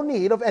had no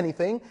need of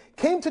anything,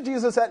 came to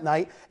Jesus at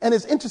night. And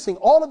it's interesting,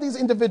 all of these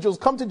individuals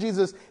come to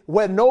Jesus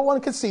where no one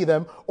can see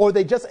them, or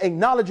they just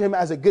acknowledge him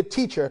as a good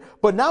teacher.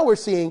 But now we're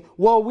seeing,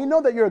 well, we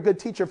know that you're a good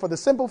teacher for the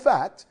simple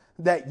fact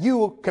that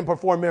you can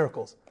perform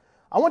miracles.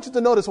 I want you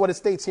to notice what it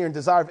states here in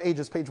Desire of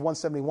Ages, page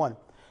 171.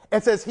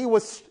 It says he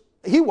was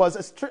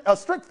a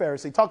strict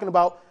Pharisee, talking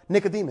about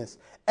Nicodemus,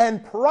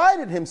 and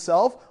prided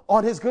himself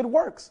on his good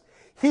works.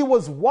 He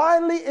was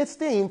widely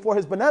esteemed for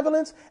his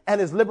benevolence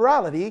and his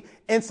liberality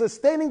in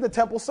sustaining the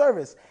temple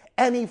service,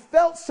 and he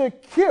felt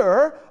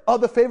secure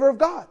of the favor of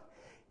God.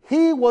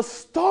 He was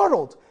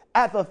startled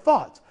at the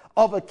thought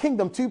of a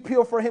kingdom too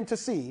pure for him to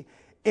see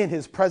in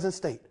his present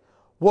state.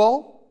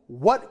 Well,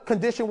 what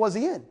condition was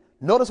he in?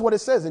 Notice what it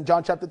says in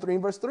John chapter 3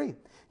 and verse 3.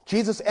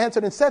 Jesus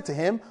answered and said to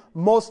him,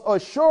 Most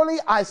assuredly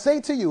I say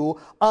to you,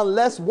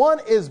 unless one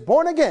is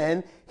born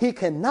again, he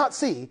cannot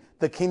see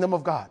the kingdom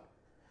of God.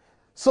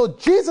 So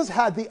Jesus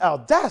had the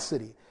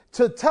audacity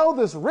to tell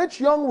this rich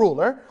young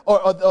ruler,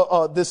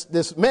 or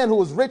this man who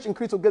was rich,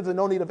 increased with goods, and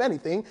no need of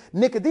anything,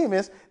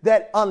 Nicodemus,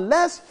 that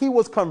unless he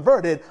was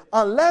converted,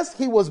 unless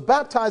he was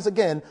baptized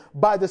again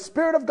by the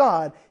Spirit of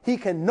God, he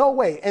can no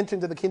way enter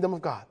into the kingdom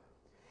of God.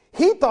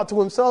 He thought to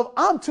himself,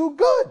 I'm too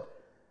good.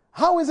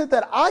 How is it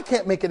that I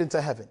can't make it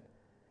into heaven?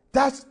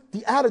 That's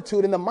the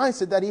attitude and the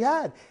mindset that he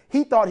had.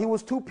 He thought he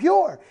was too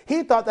pure.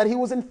 He thought that he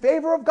was in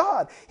favor of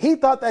God. He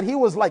thought that he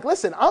was like,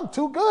 listen, I'm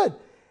too good.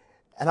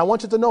 And I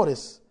want you to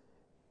notice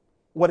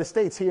what it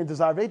states here in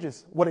Desire of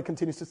Ages, what it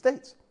continues to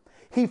state.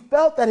 He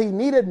felt that he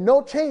needed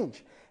no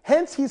change.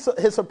 Hence his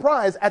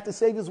surprise at the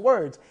Savior's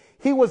words.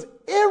 He was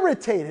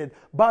irritated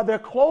by their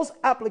close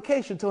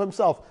application to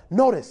himself.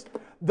 Notice,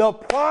 the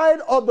pride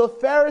of the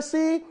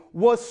Pharisee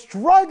was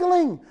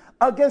struggling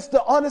against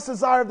the honest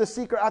desire of the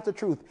seeker after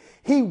truth.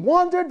 He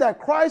wondered that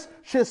Christ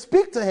should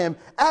speak to him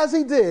as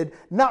he did,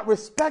 not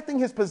respecting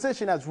his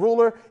position as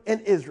ruler in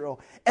Israel.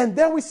 And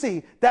then we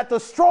see that the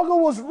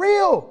struggle was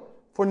real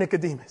for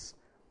Nicodemus.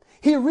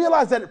 He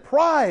realized that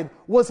pride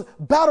was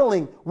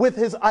battling with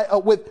his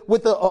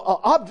with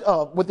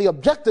the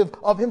objective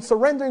of him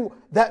surrendering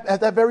that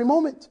at that very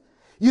moment.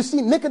 You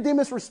see,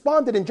 Nicodemus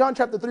responded in John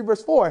chapter 3,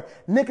 verse 4.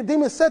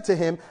 Nicodemus said to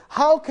him,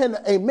 how can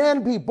a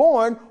man be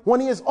born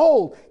when he is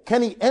old?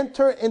 Can he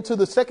enter into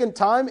the second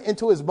time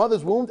into his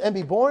mother's womb and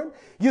be born?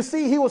 You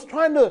see, he was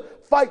trying to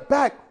fight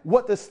back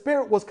what the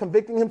Spirit was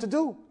convicting him to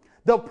do.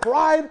 The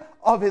pride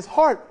of his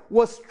heart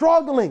was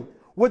struggling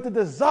with the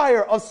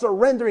desire of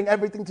surrendering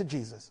everything to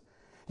Jesus.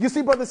 You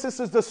see, brothers and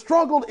sisters, the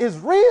struggle is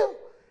real.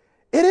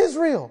 It is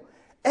real.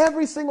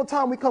 Every single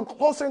time we come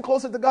closer and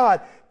closer to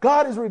God,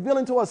 God is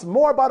revealing to us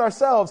more about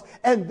ourselves.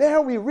 And there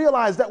we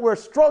realize that we're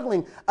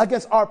struggling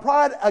against our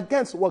pride,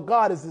 against what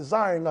God is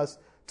desiring us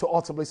to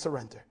ultimately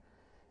surrender.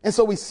 And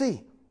so we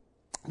see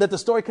that the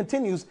story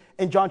continues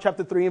in John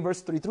chapter 3 and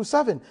verse 3 through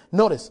 7.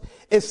 Notice,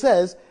 it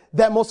says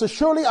that most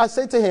assuredly I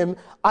say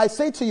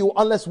to you,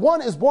 unless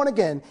one is born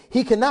again,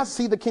 he cannot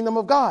see the kingdom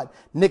of God.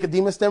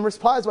 Nicodemus then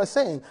replies by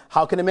saying,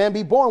 how can a man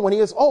be born when he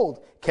is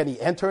old? Can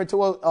he enter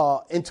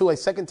into a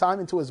second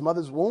time into his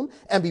mother's womb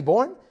and be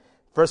born?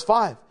 Verse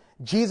 5,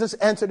 Jesus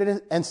answered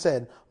it and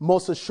said,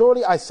 most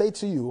assuredly I say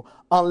to you,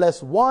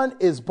 unless one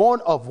is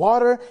born of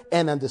water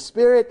and of the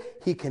Spirit,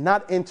 he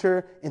cannot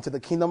enter into the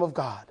kingdom of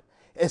God.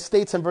 It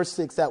states in verse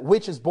 6, that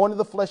which is born of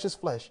the flesh is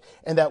flesh,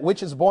 and that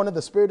which is born of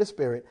the Spirit is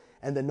spirit.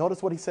 And then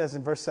notice what he says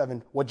in verse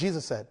 7, what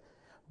Jesus said,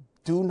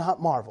 do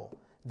not marvel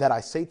that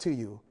I say to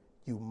you,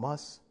 you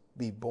must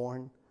be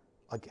born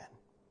again.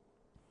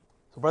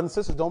 So brothers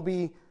and sisters, don't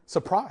be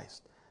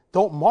surprised.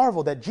 Don't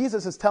marvel that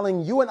Jesus is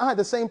telling you and I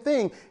the same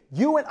thing.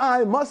 You and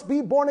I must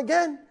be born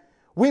again.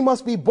 We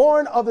must be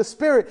born of the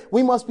Spirit.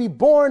 We must be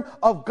born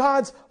of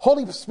God's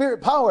Holy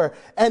Spirit power.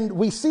 And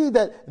we see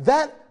that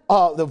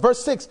the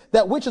verse 6,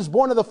 that which is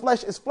born of the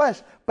flesh is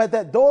flesh, but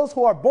that those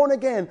who are born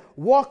again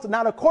walked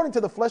not according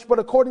to the flesh, but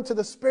according to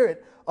the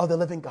Spirit of the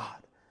living God.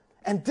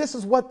 And this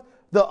is what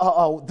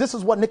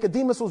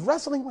Nicodemus was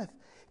wrestling with.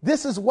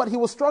 This is what he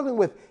was struggling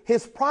with,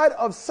 his pride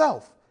of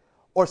self,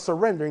 or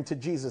surrendering to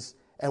Jesus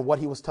and what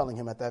he was telling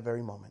him at that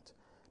very moment.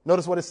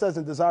 Notice what it says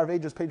in Desire of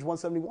Ages, page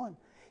 171.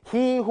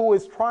 He who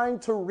is trying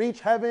to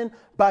reach heaven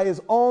by his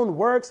own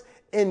works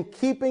in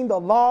keeping the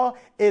law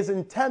is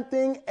in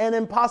tempting an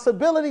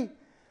impossibility.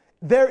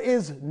 There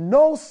is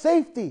no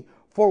safety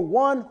for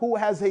one who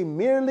has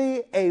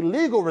merely a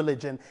legal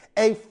religion,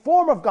 a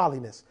form of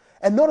godliness.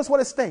 And notice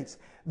what it states.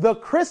 The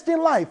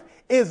Christian life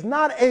is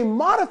not a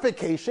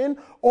modification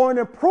or an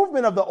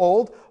improvement of the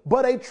old,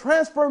 but a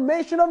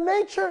transformation of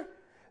nature.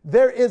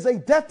 There is a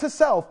death to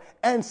self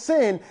and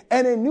sin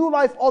and a new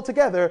life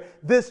altogether.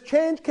 This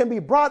change can be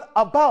brought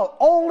about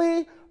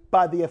only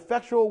by the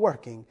effectual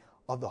working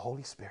of the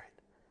Holy Spirit.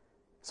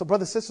 So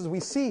brothers and sisters, we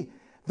see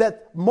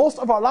that most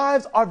of our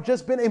lives have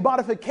just been a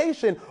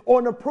modification or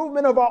an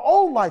improvement of our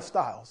old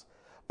lifestyles.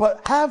 But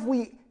have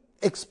we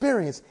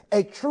experienced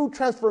a true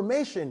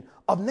transformation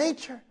of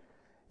nature?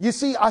 You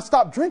see, I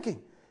stopped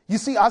drinking. You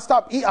see, I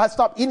stopped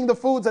eating the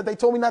foods that they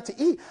told me not to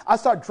eat. I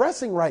started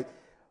dressing right.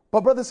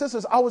 But brothers and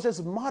sisters, I was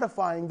just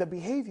modifying the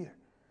behavior.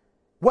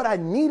 What I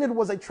needed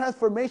was a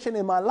transformation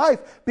in my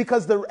life,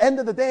 because the end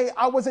of the day,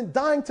 I wasn't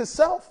dying to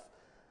self.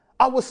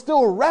 I was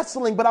still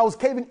wrestling, but I was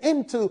caving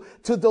into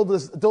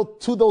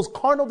those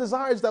carnal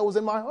desires that was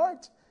in my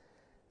heart.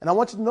 And I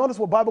want you to notice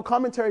what Bible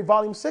Commentary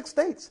Volume 6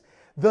 states.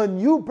 The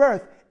new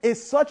birth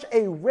is such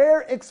a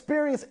rare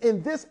experience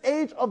in this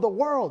age of the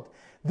world.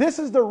 This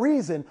is the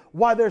reason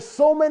why there's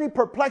so many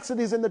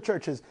perplexities in the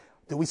churches.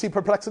 Do we see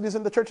perplexities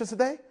in the churches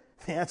today?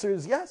 The answer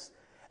is yes.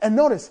 And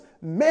notice,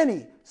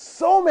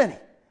 so many,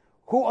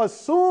 who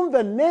assume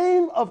the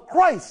name of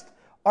Christ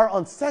are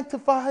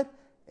unsanctified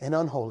and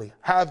unholy.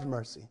 Have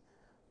mercy.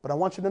 But I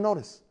want you to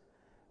notice,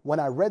 when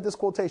I read this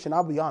quotation,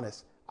 I'll be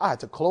honest, I had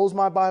to close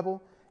my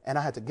Bible and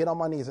I had to get on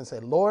my knees and say,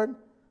 Lord,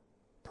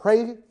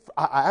 pray.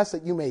 I ask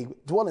that you may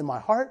dwell in my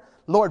heart.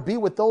 Lord, be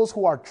with those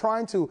who are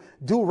trying to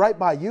do right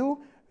by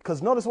you.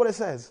 Because notice what it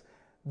says.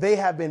 They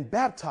have been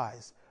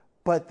baptized,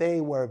 but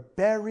they were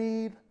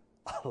buried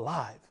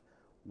alive.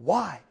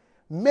 Why?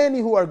 Many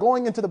who are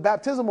going into the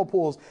baptismal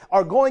pools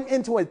are going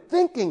into it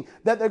thinking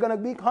that they're going to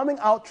be coming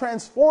out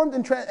transformed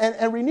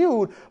and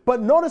renewed.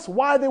 But notice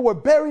why they were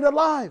buried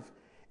alive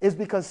is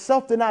because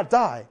self did not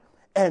die,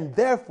 and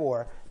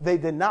therefore they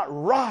did not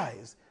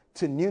rise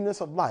to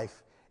newness of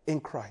life in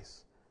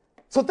Christ.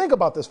 So think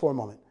about this for a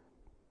moment.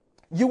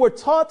 You were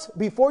taught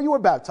before you were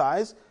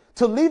baptized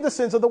to leave the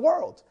sins of the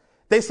world.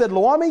 They said,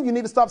 Loami, you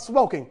need to stop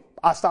smoking.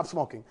 I stopped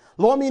smoking.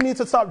 Loami, you need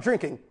to stop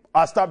drinking.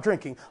 I stopped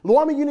drinking.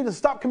 Loami, you need to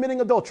stop committing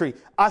adultery.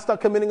 I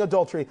stopped committing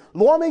adultery.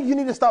 Loami, you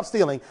need to stop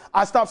stealing.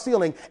 I stopped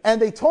stealing. And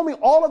they told me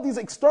all of these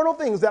external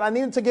things that I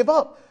needed to give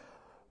up.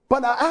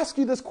 But I ask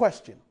you this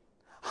question.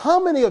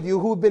 How many of you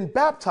who've been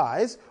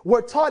baptized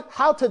were taught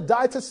how to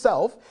die to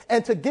self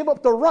and to give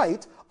up the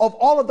right of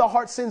all of the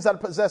heart sins that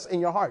possess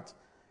in your heart?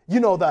 You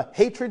know, the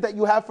hatred that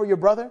you have for your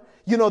brother.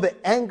 You know, the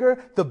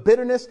anger, the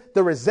bitterness,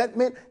 the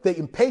resentment, the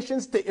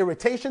impatience, the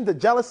irritation, the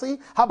jealousy.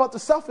 How about the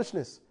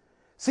selfishness?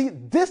 See,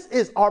 this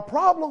is our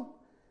problem.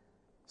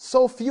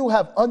 So few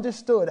have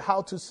understood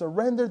how to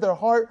surrender their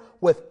heart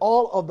with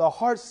all of the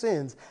heart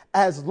sins.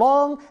 As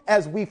long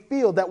as we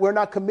feel that we're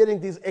not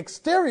committing these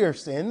exterior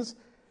sins,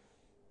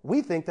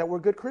 we think that we're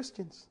good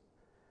Christians.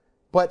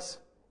 But,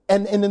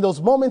 and in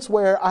those moments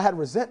where I had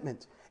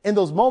resentment, in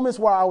those moments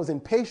where I was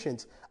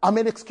impatient, I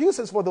made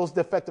excuses for those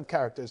defective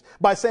characters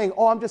by saying,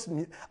 oh, I'm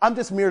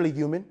just merely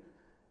human.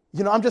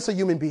 You know, I'm just a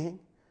human being.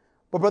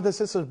 But brothers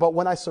and sisters, but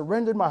when I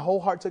surrendered my whole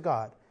heart to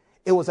God,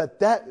 it was at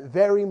that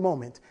very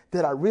moment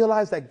that I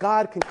realized that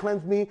God can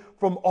cleanse me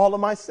from all of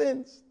my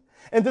sins.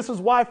 And this is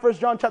why 1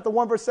 John chapter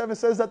 1 verse 7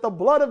 says that the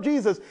blood of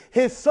Jesus,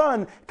 his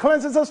son,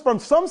 cleanses us from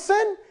some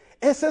sin.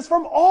 It says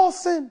from all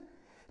sin.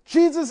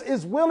 Jesus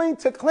is willing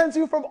to cleanse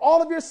you from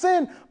all of your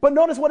sin. But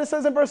notice what it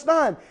says in verse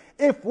 9.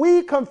 If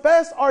we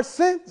confess our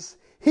sins,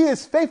 he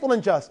is faithful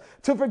and just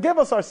to forgive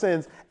us our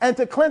sins and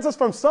to cleanse us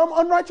from some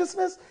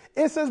unrighteousness.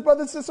 It says,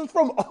 brothers and sisters,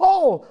 from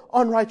all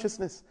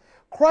unrighteousness.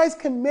 Christ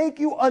can make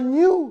you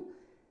anew.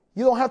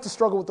 You don't have to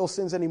struggle with those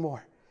sins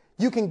anymore.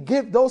 You can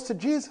give those to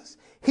Jesus.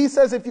 He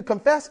says if you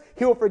confess,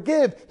 he will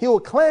forgive, he will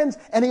cleanse,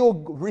 and he will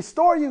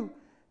restore you.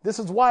 This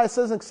is why it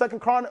says in 2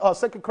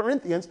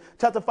 Corinthians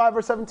chapter 5,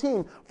 verse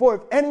 17, for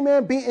if any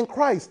man be in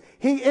Christ,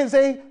 he is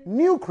a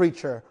new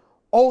creature.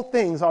 Old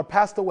things are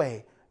passed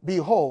away.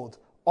 Behold,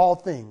 all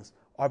things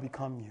are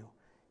become new.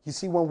 You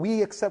see, when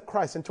we accept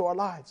Christ into our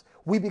lives,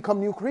 we become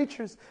new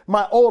creatures.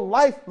 My old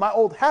life, my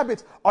old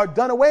habits are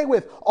done away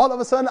with. All of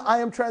a sudden, I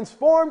am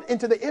transformed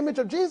into the image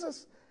of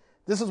Jesus.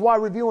 This is why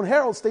Review and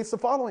Herald states the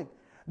following: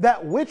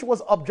 that which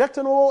was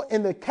objectionable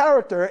in the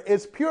character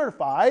is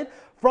purified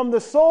from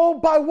the soul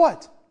by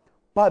what?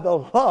 By the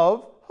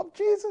love of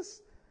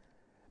Jesus.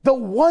 The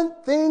one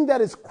thing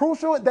that is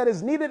crucial, that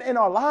is needed in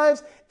our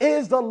lives,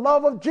 is the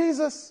love of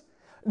Jesus.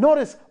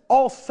 Notice,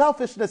 all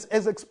selfishness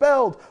is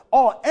expelled,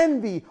 all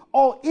envy,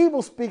 all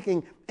evil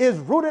speaking is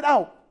rooted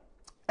out,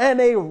 and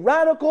a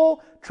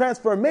radical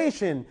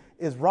transformation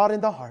is wrought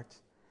in the heart.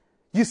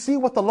 You see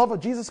what the love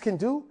of Jesus can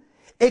do?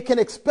 It can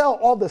expel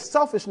all the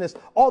selfishness,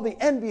 all the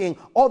envying,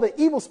 all the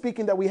evil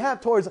speaking that we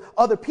have towards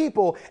other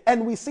people.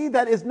 And we see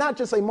that it's not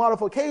just a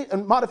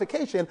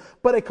modification,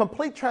 but a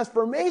complete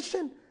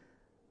transformation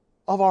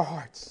of our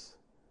hearts.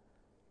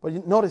 But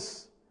you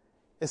notice,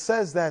 it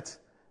says that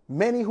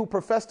many who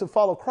profess to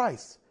follow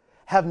Christ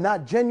have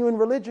not genuine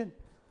religion.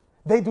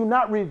 They do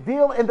not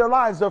reveal in their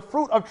lives the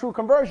fruit of true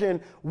conversion.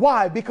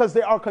 Why? Because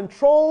they are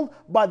controlled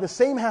by the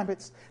same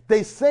habits,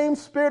 the same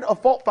spirit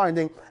of fault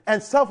finding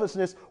and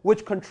selfishness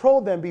which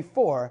controlled them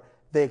before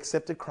they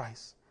accepted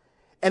Christ.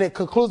 And it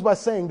concludes by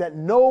saying that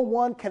no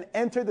one can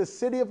enter the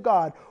city of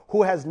God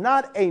who has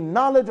not a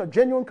knowledge of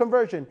genuine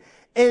conversion.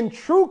 In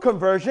true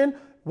conversion,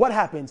 what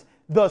happens?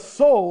 The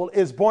soul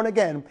is born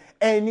again.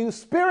 A new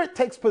spirit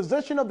takes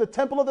possession of the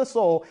temple of the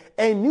soul.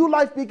 A new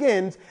life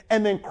begins.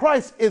 And then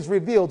Christ is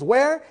revealed.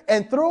 Where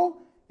and through?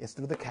 It's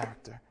through the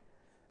character.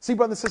 See,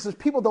 brothers and sisters,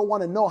 people don't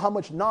want to know how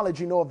much knowledge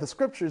you know of the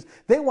scriptures.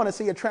 They want to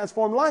see a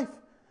transformed life.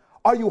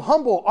 Are you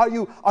humble? Are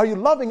you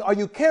loving? Are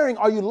you caring?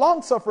 Are you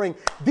long-suffering?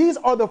 These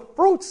are the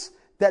fruits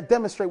that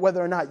demonstrate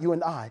whether or not you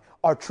and I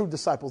are true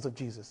disciples of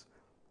Jesus.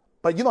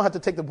 But you don't have to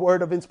take the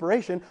word of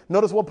inspiration.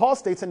 Notice what Paul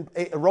states in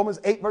Romans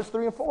 8, verse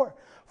 3 and 4.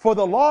 For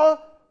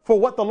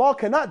what the law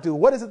cannot do.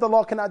 What is it the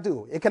law cannot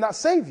do? It cannot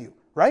save you,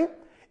 right?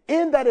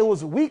 In that it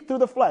was weak through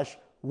the flesh.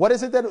 What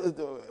is it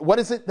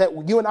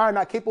that you and I are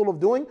not capable of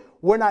doing?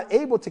 We're not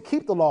able to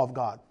keep the law of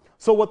God.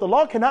 So what the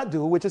law cannot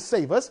do, which is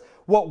save us,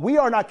 what we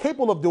are not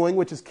capable of doing,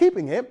 which is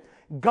keeping it,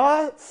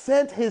 God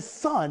sent his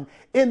son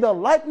in the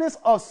likeness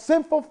of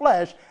sinful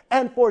flesh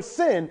and for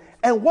sin.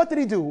 And what did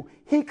he do?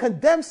 He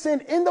condemned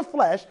sin in the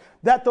flesh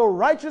that the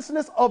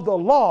righteousness of the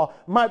law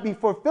might be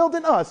fulfilled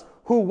in us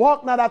who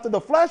walk not after the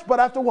flesh, but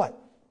after what?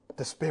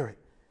 The Spirit.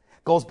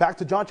 Goes back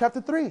to John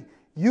chapter 3.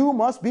 You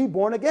must be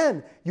born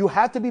again. You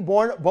have to be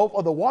born both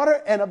of the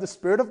water and of the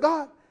Spirit of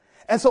God.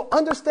 And so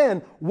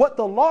understand, what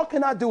the law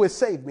cannot do is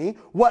save me.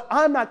 What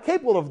I'm not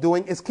capable of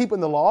doing is keeping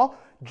the law.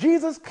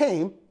 Jesus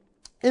came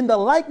in the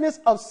likeness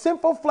of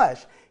sinful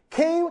flesh,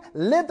 came,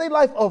 lived a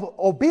life of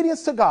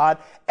obedience to God,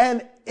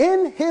 and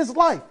in his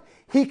life,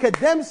 he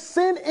condemned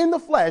sin in the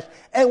flesh.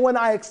 And when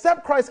I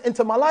accept Christ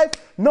into my life,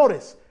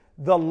 notice,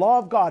 the law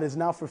of God is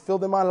now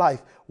fulfilled in my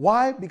life.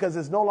 Why? Because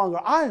it's no longer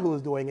I who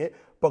is doing it,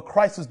 but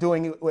Christ is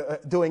doing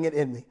it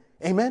in me.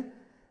 Amen?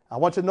 I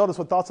want you to notice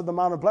what Thoughts of the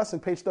Mount of Blessing,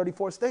 page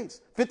 54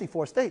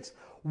 states.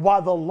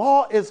 While the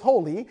law is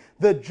holy,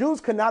 the Jews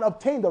cannot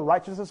obtain the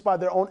righteousness by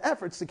their own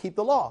efforts to keep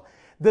the law.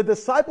 The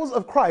disciples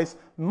of Christ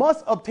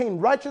must obtain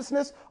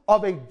righteousness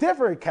of a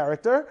different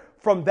character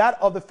from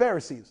that of the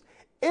Pharisees.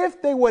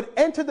 If they would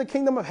enter the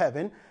kingdom of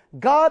heaven,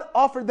 God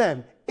offered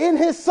them in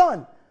his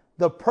Son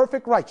the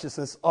perfect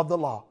righteousness of the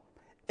law.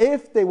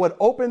 If they would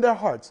open their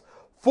hearts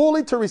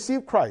fully to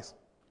receive Christ,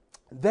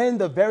 then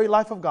the very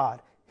life of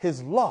God,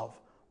 his love,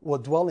 will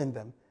dwell in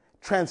them,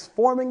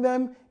 transforming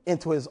them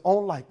into his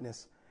own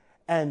likeness.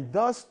 And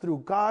thus,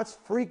 through God's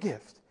free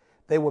gift,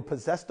 they would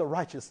possess the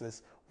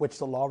righteousness which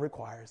the law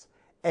requires,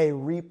 a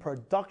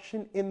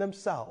reproduction in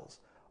themselves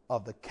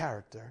of the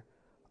character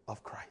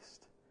of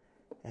Christ.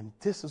 And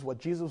this is what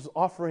Jesus was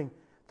offering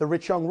the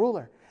rich young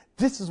ruler.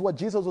 This is what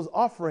Jesus was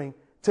offering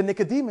to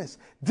Nicodemus.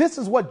 This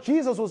is what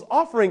Jesus was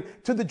offering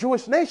to the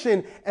Jewish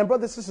nation. And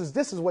brothers and sisters,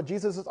 this is what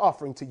Jesus is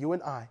offering to you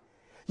and I.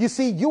 You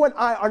see, you and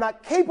I are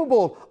not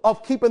capable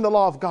of keeping the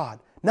law of God.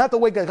 Not the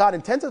way God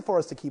intended for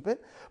us to keep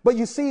it. But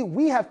you see,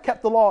 we have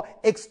kept the law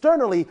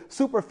externally,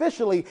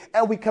 superficially,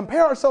 and we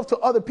compare ourselves to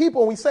other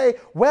people and we say,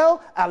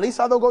 well, at least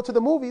I don't go to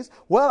the movies.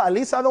 Well, at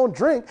least I don't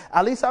drink.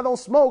 At least I don't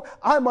smoke.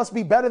 I must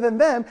be better than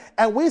them.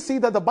 And we see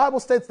that the Bible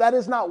states that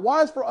is not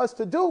wise for us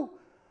to do.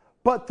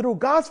 But through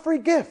God's free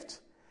gift,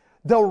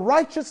 the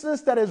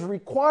righteousness that is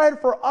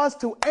required for us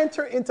to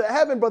enter into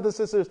heaven, brothers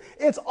and sisters,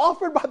 it's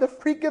offered by the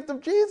free gift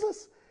of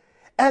Jesus.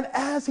 And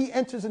as he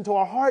enters into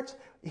our hearts,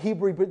 he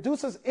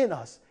reproduces in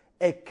us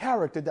a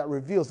character that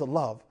reveals the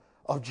love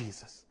of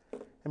Jesus.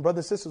 And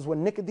brothers and sisters,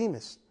 when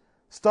Nicodemus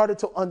started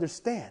to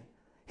understand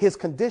his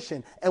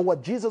condition and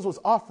what Jesus was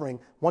offering,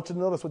 I want you to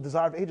notice what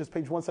Desire of Ages,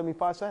 page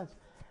 175 says.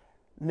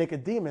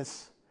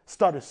 Nicodemus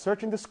started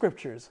searching the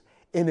scriptures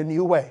in a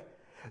new way.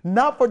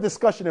 Not for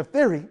discussion of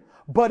theory,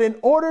 but in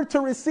order to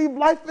receive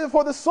life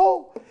for the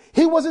soul.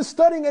 He wasn't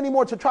studying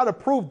anymore to try to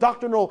prove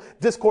doctrinal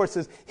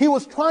discourses. He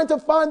was trying to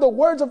find the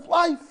words of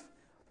life.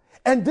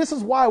 And this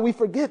is why we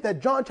forget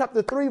that John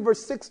chapter 3,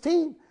 verse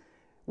 16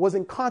 was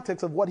in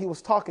context of what he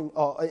was talking,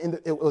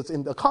 it was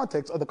in the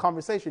context of the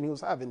conversation he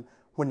was having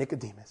with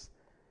Nicodemus.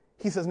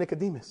 He says,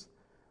 Nicodemus,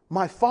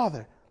 my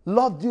Father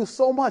loved you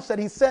so much that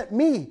he sent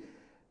me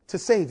to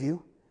save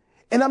you.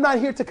 And I'm not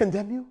here to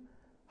condemn you.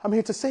 I'm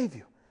here to save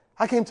you.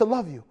 I came to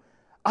love you.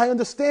 I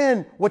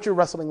understand what you're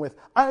wrestling with.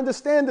 I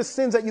understand the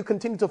sins that you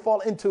continue to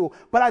fall into,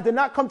 but I did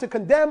not come to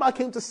condemn. I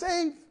came to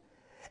save.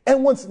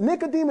 And once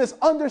Nicodemus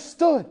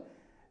understood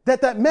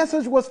that that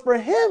message was for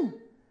him,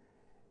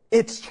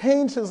 it's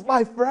changed his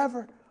life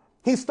forever.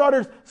 He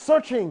started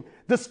searching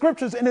the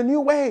scriptures in a new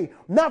way,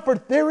 not for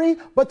theory,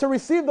 but to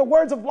receive the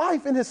words of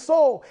life in his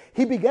soul.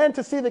 He began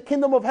to see the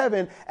kingdom of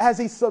heaven as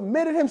he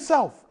submitted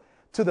himself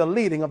to the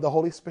leading of the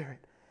Holy Spirit.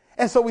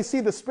 And so we see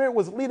the Spirit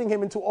was leading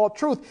him into all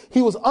truth.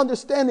 He was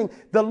understanding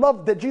the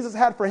love that Jesus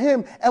had for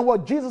him and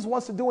what Jesus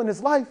wants to do in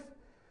his life.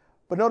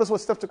 But notice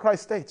what Steps to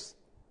Christ states.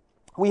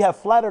 We have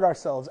flattered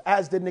ourselves,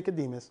 as did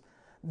Nicodemus,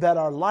 that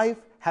our life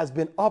has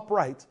been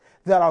upright,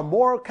 that our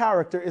moral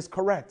character is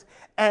correct,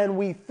 and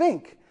we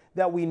think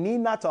that we need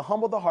not to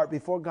humble the heart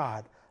before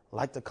God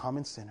like the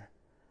common sinner.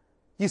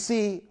 You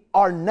see,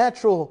 our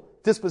natural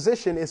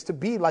disposition is to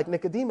be like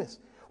Nicodemus.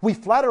 We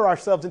flatter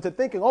ourselves into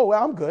thinking, oh,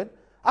 well, I'm good.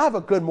 I have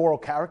a good moral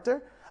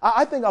character.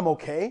 I think I'm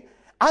okay.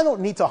 I don't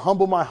need to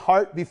humble my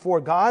heart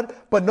before God.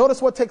 But notice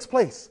what takes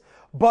place.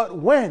 But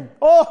when,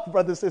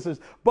 brothers and sisters,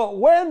 but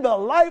when the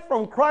light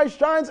from Christ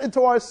shines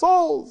into our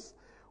souls,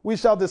 we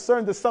shall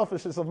discern the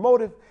selfishness of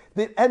motive,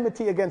 the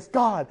enmity against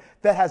God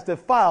that has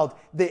defiled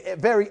the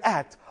very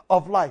act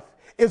of life.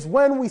 Is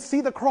when we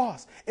see the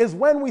cross, is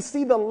when we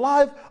see the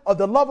life of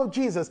the love of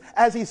Jesus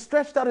as he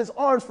stretched out his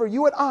arms for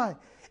you and I.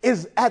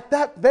 Is at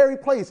that very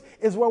place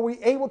is where we're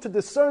able to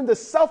discern the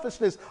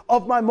selfishness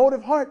of my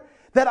motive heart,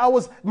 that I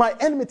was my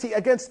enmity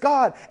against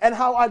God and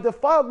how I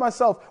defiled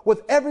myself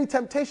with every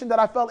temptation that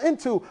I fell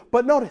into.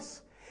 But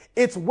notice,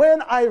 it's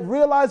when I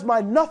realize my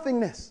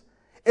nothingness,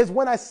 is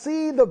when I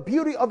see the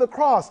beauty of the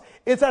cross.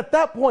 It's at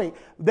that point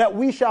that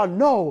we shall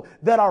know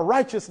that our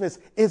righteousness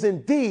is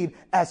indeed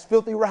as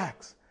filthy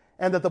rags,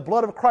 and that the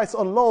blood of Christ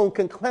alone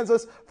can cleanse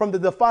us from the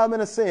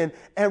defilement of sin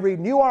and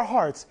renew our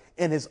hearts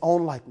in his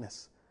own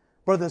likeness.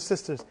 Brothers and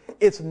sisters,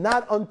 it's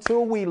not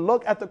until we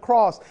look at the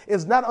cross,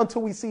 it's not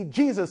until we see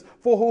Jesus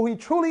for who he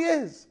truly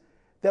is,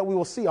 that we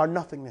will see our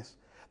nothingness,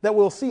 that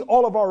we'll see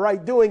all of our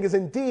right doing is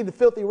indeed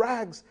filthy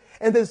rags.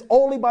 And it's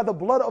only by the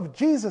blood of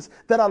Jesus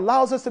that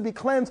allows us to be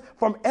cleansed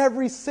from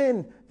every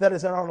sin that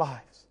is in our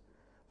lives.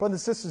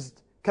 Brothers and sisters,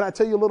 can I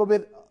tell you a little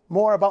bit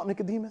more about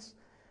Nicodemus?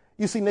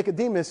 You see,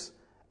 Nicodemus,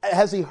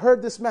 as he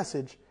heard this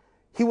message,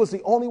 he was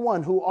the only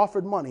one who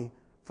offered money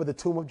for the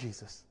tomb of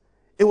Jesus.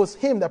 It was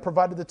him that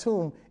provided the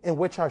tomb in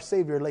which our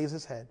Savior lays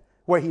his head,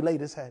 where he laid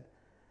his head.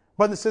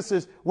 Brothers and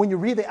sisters, when you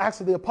read the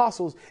Acts of the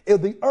Apostles,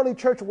 the early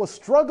church was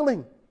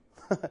struggling.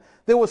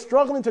 They were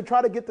struggling to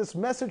try to get this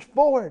message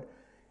forward.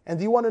 And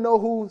do you want to know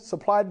who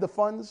supplied the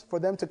funds for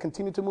them to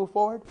continue to move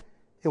forward?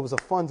 It was the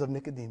funds of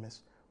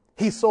Nicodemus.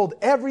 He sold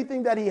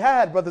everything that he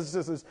had, brothers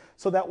and sisters,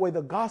 so that way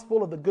the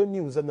gospel of the good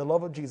news and the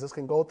love of Jesus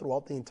can go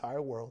throughout the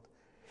entire world.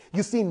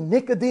 You see,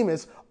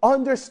 Nicodemus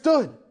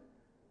understood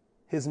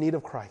his need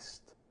of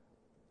Christ.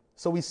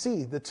 So we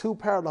see the two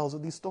parallels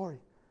of this story.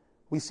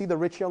 We see the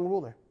rich young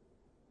ruler,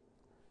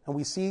 and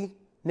we see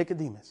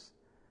Nicodemus.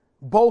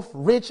 Both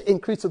rich,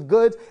 increased with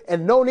goods,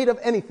 and no need of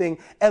anything.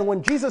 And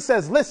when Jesus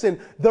says, listen,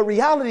 the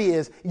reality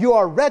is you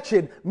are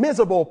wretched,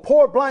 miserable,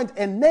 poor, blind,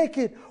 and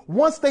naked.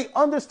 Once they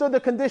understood the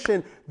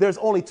condition, there's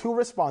only two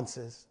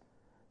responses.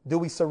 Do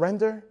we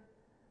surrender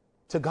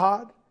to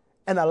God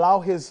and allow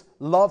his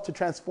love to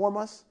transform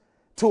us,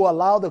 to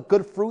allow the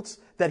good fruits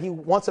that he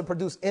wants to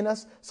produce in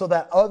us so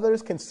that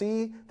others can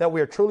see that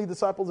we are truly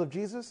disciples of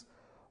Jesus?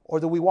 Or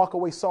do we walk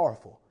away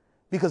sorrowful?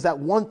 Because that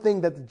one thing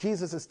that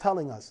Jesus is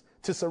telling us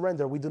to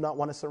surrender, we do not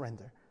want to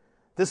surrender.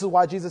 This is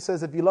why Jesus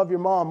says, if you love your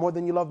mom more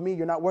than you love me,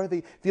 you're not worthy.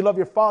 If you love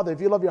your father,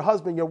 if you love your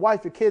husband, your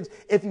wife, your kids,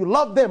 if you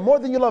love them more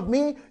than you love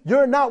me,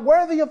 you're not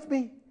worthy of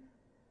me.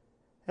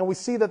 And we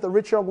see that the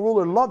rich young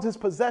ruler loved his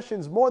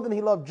possessions more than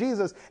he loved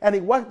Jesus. And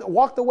he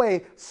walked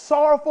away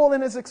sorrowful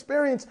in his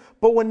experience.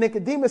 But when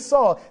Nicodemus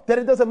saw that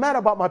it doesn't matter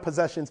about my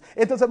possessions,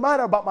 it doesn't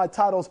matter about my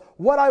titles,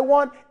 what I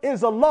want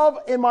is a love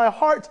in my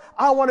heart.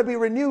 I want to be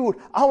renewed.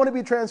 I want to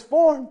be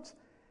transformed.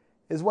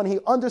 Is when he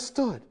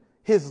understood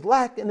his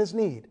lack and his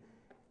need,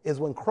 is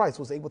when Christ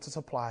was able to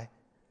supply.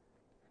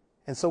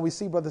 And so we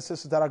see, brothers and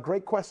sisters, that our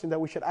great question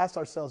that we should ask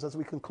ourselves as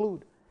we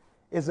conclude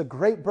is a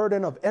great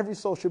burden of every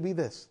soul should be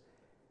this.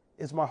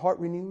 Is my heart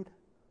renewed?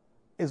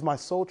 Is my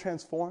soul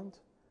transformed?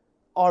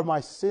 Are my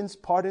sins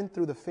pardoned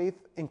through the faith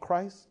in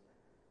Christ?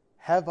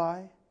 Have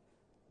I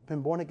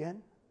been born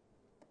again?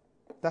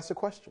 That's the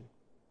question.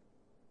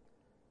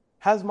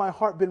 Has my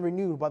heart been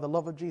renewed by the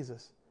love of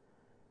Jesus?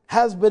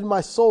 Has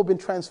my soul been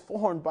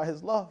transformed by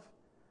his love?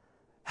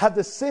 Have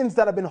the sins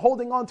that I've been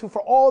holding on to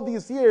for all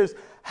these years,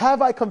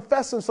 have I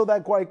confessed them so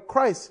that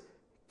Christ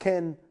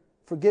can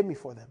forgive me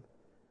for them.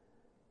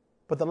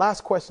 But the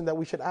last question that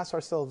we should ask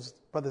ourselves,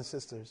 brothers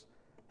and sisters,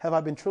 have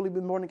I truly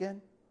been born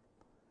again?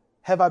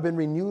 Have I been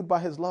renewed by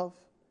his love?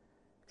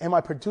 Am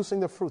I producing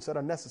the fruits that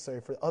are necessary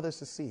for others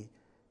to see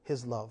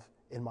his love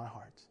in my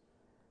heart?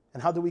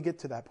 And how do we get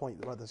to that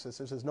point, brothers and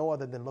sisters? It's no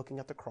other than looking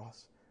at the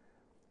cross.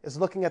 It's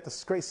looking at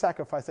the great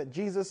sacrifice that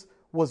Jesus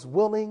was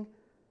willing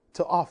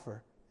to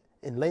offer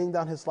in laying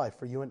down his life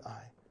for you and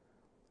I.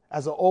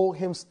 As the old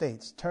hymn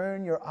states,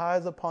 turn your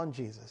eyes upon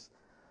Jesus.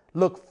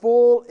 Look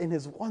full in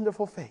his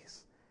wonderful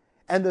face,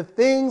 and the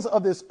things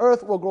of this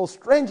earth will grow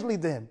strangely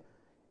dim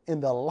in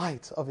the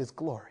light of his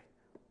glory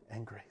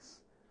and grace.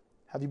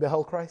 Have you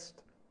beheld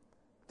Christ?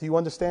 Do you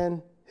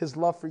understand his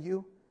love for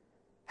you?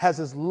 Has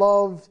his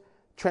love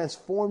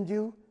transformed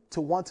you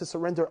to want to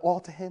surrender all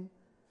to him?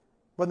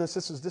 Brothers and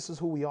sisters, this is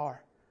who we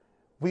are.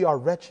 We are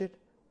wretched.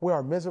 We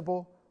are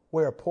miserable.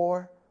 We are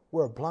poor.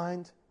 We are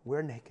blind. We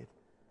are naked.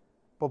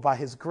 But by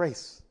his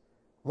grace,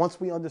 once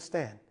we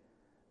understand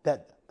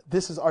that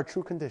this is our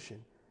true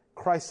condition,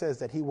 Christ says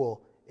that he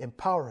will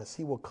empower us,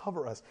 he will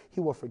cover us, he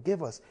will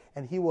forgive us,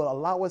 and he will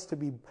allow us to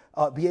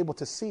be able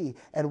to see,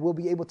 and we'll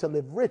be able to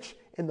live rich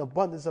in the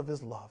abundance of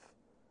his love.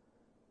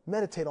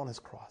 Meditate on his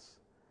cross.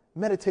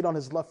 Meditate on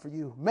his love for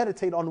you.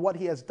 Meditate on what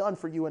he has done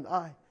for you and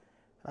I.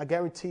 And I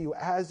guarantee you,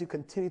 as you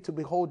continue to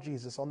behold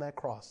Jesus on that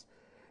cross,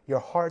 your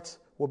hearts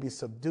will be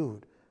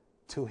subdued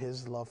to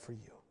his love for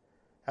you.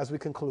 As we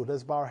conclude,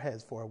 let's bow our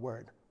heads for a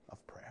word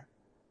of prayer.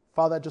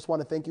 Father, I just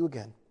want to thank you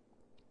again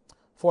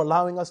for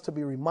allowing us to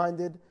be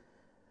reminded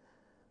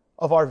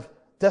of our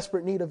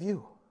desperate need of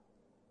you.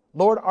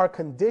 Lord, our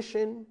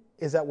condition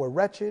is that we're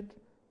wretched,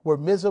 we're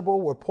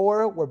miserable, we're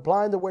poor, we're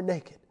blind, and we're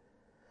naked.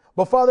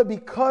 But Father,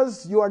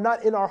 because you are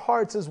not in our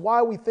hearts is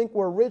why we think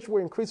we're rich,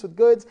 we're increased with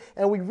goods,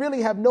 and we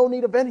really have no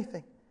need of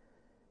anything.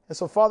 And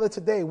so, Father,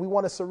 today we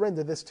want to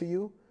surrender this to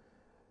you.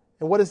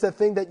 And what is that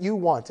thing that you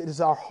want? It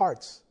is our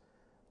hearts.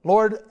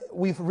 Lord,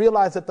 we've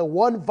realized that the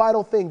one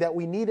vital thing that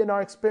we need in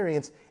our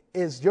experience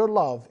is your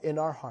love in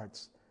our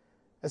hearts.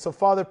 And so,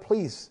 Father,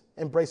 please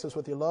embrace us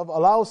with your love.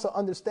 Allow us to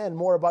understand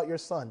more about your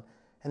Son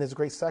and his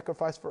great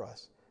sacrifice for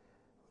us.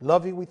 We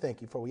love you. We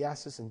thank you. For we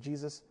ask this in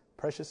Jesus'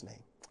 precious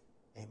name.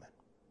 Amen.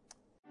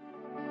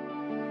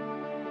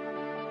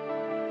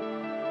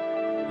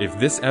 If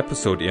this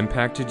episode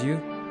impacted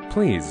you,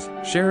 please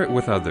share it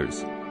with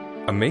others.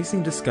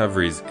 Amazing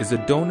Discoveries is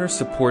a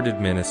donor-supported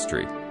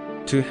ministry.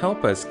 To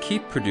help us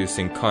keep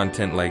producing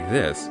content like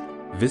this,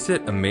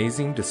 visit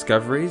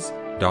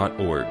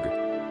amazingdiscoveries.org.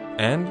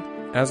 And,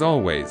 as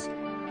always,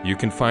 you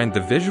can find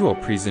the visual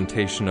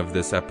presentation of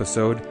this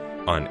episode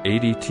on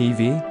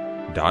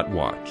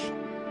adtv.watch.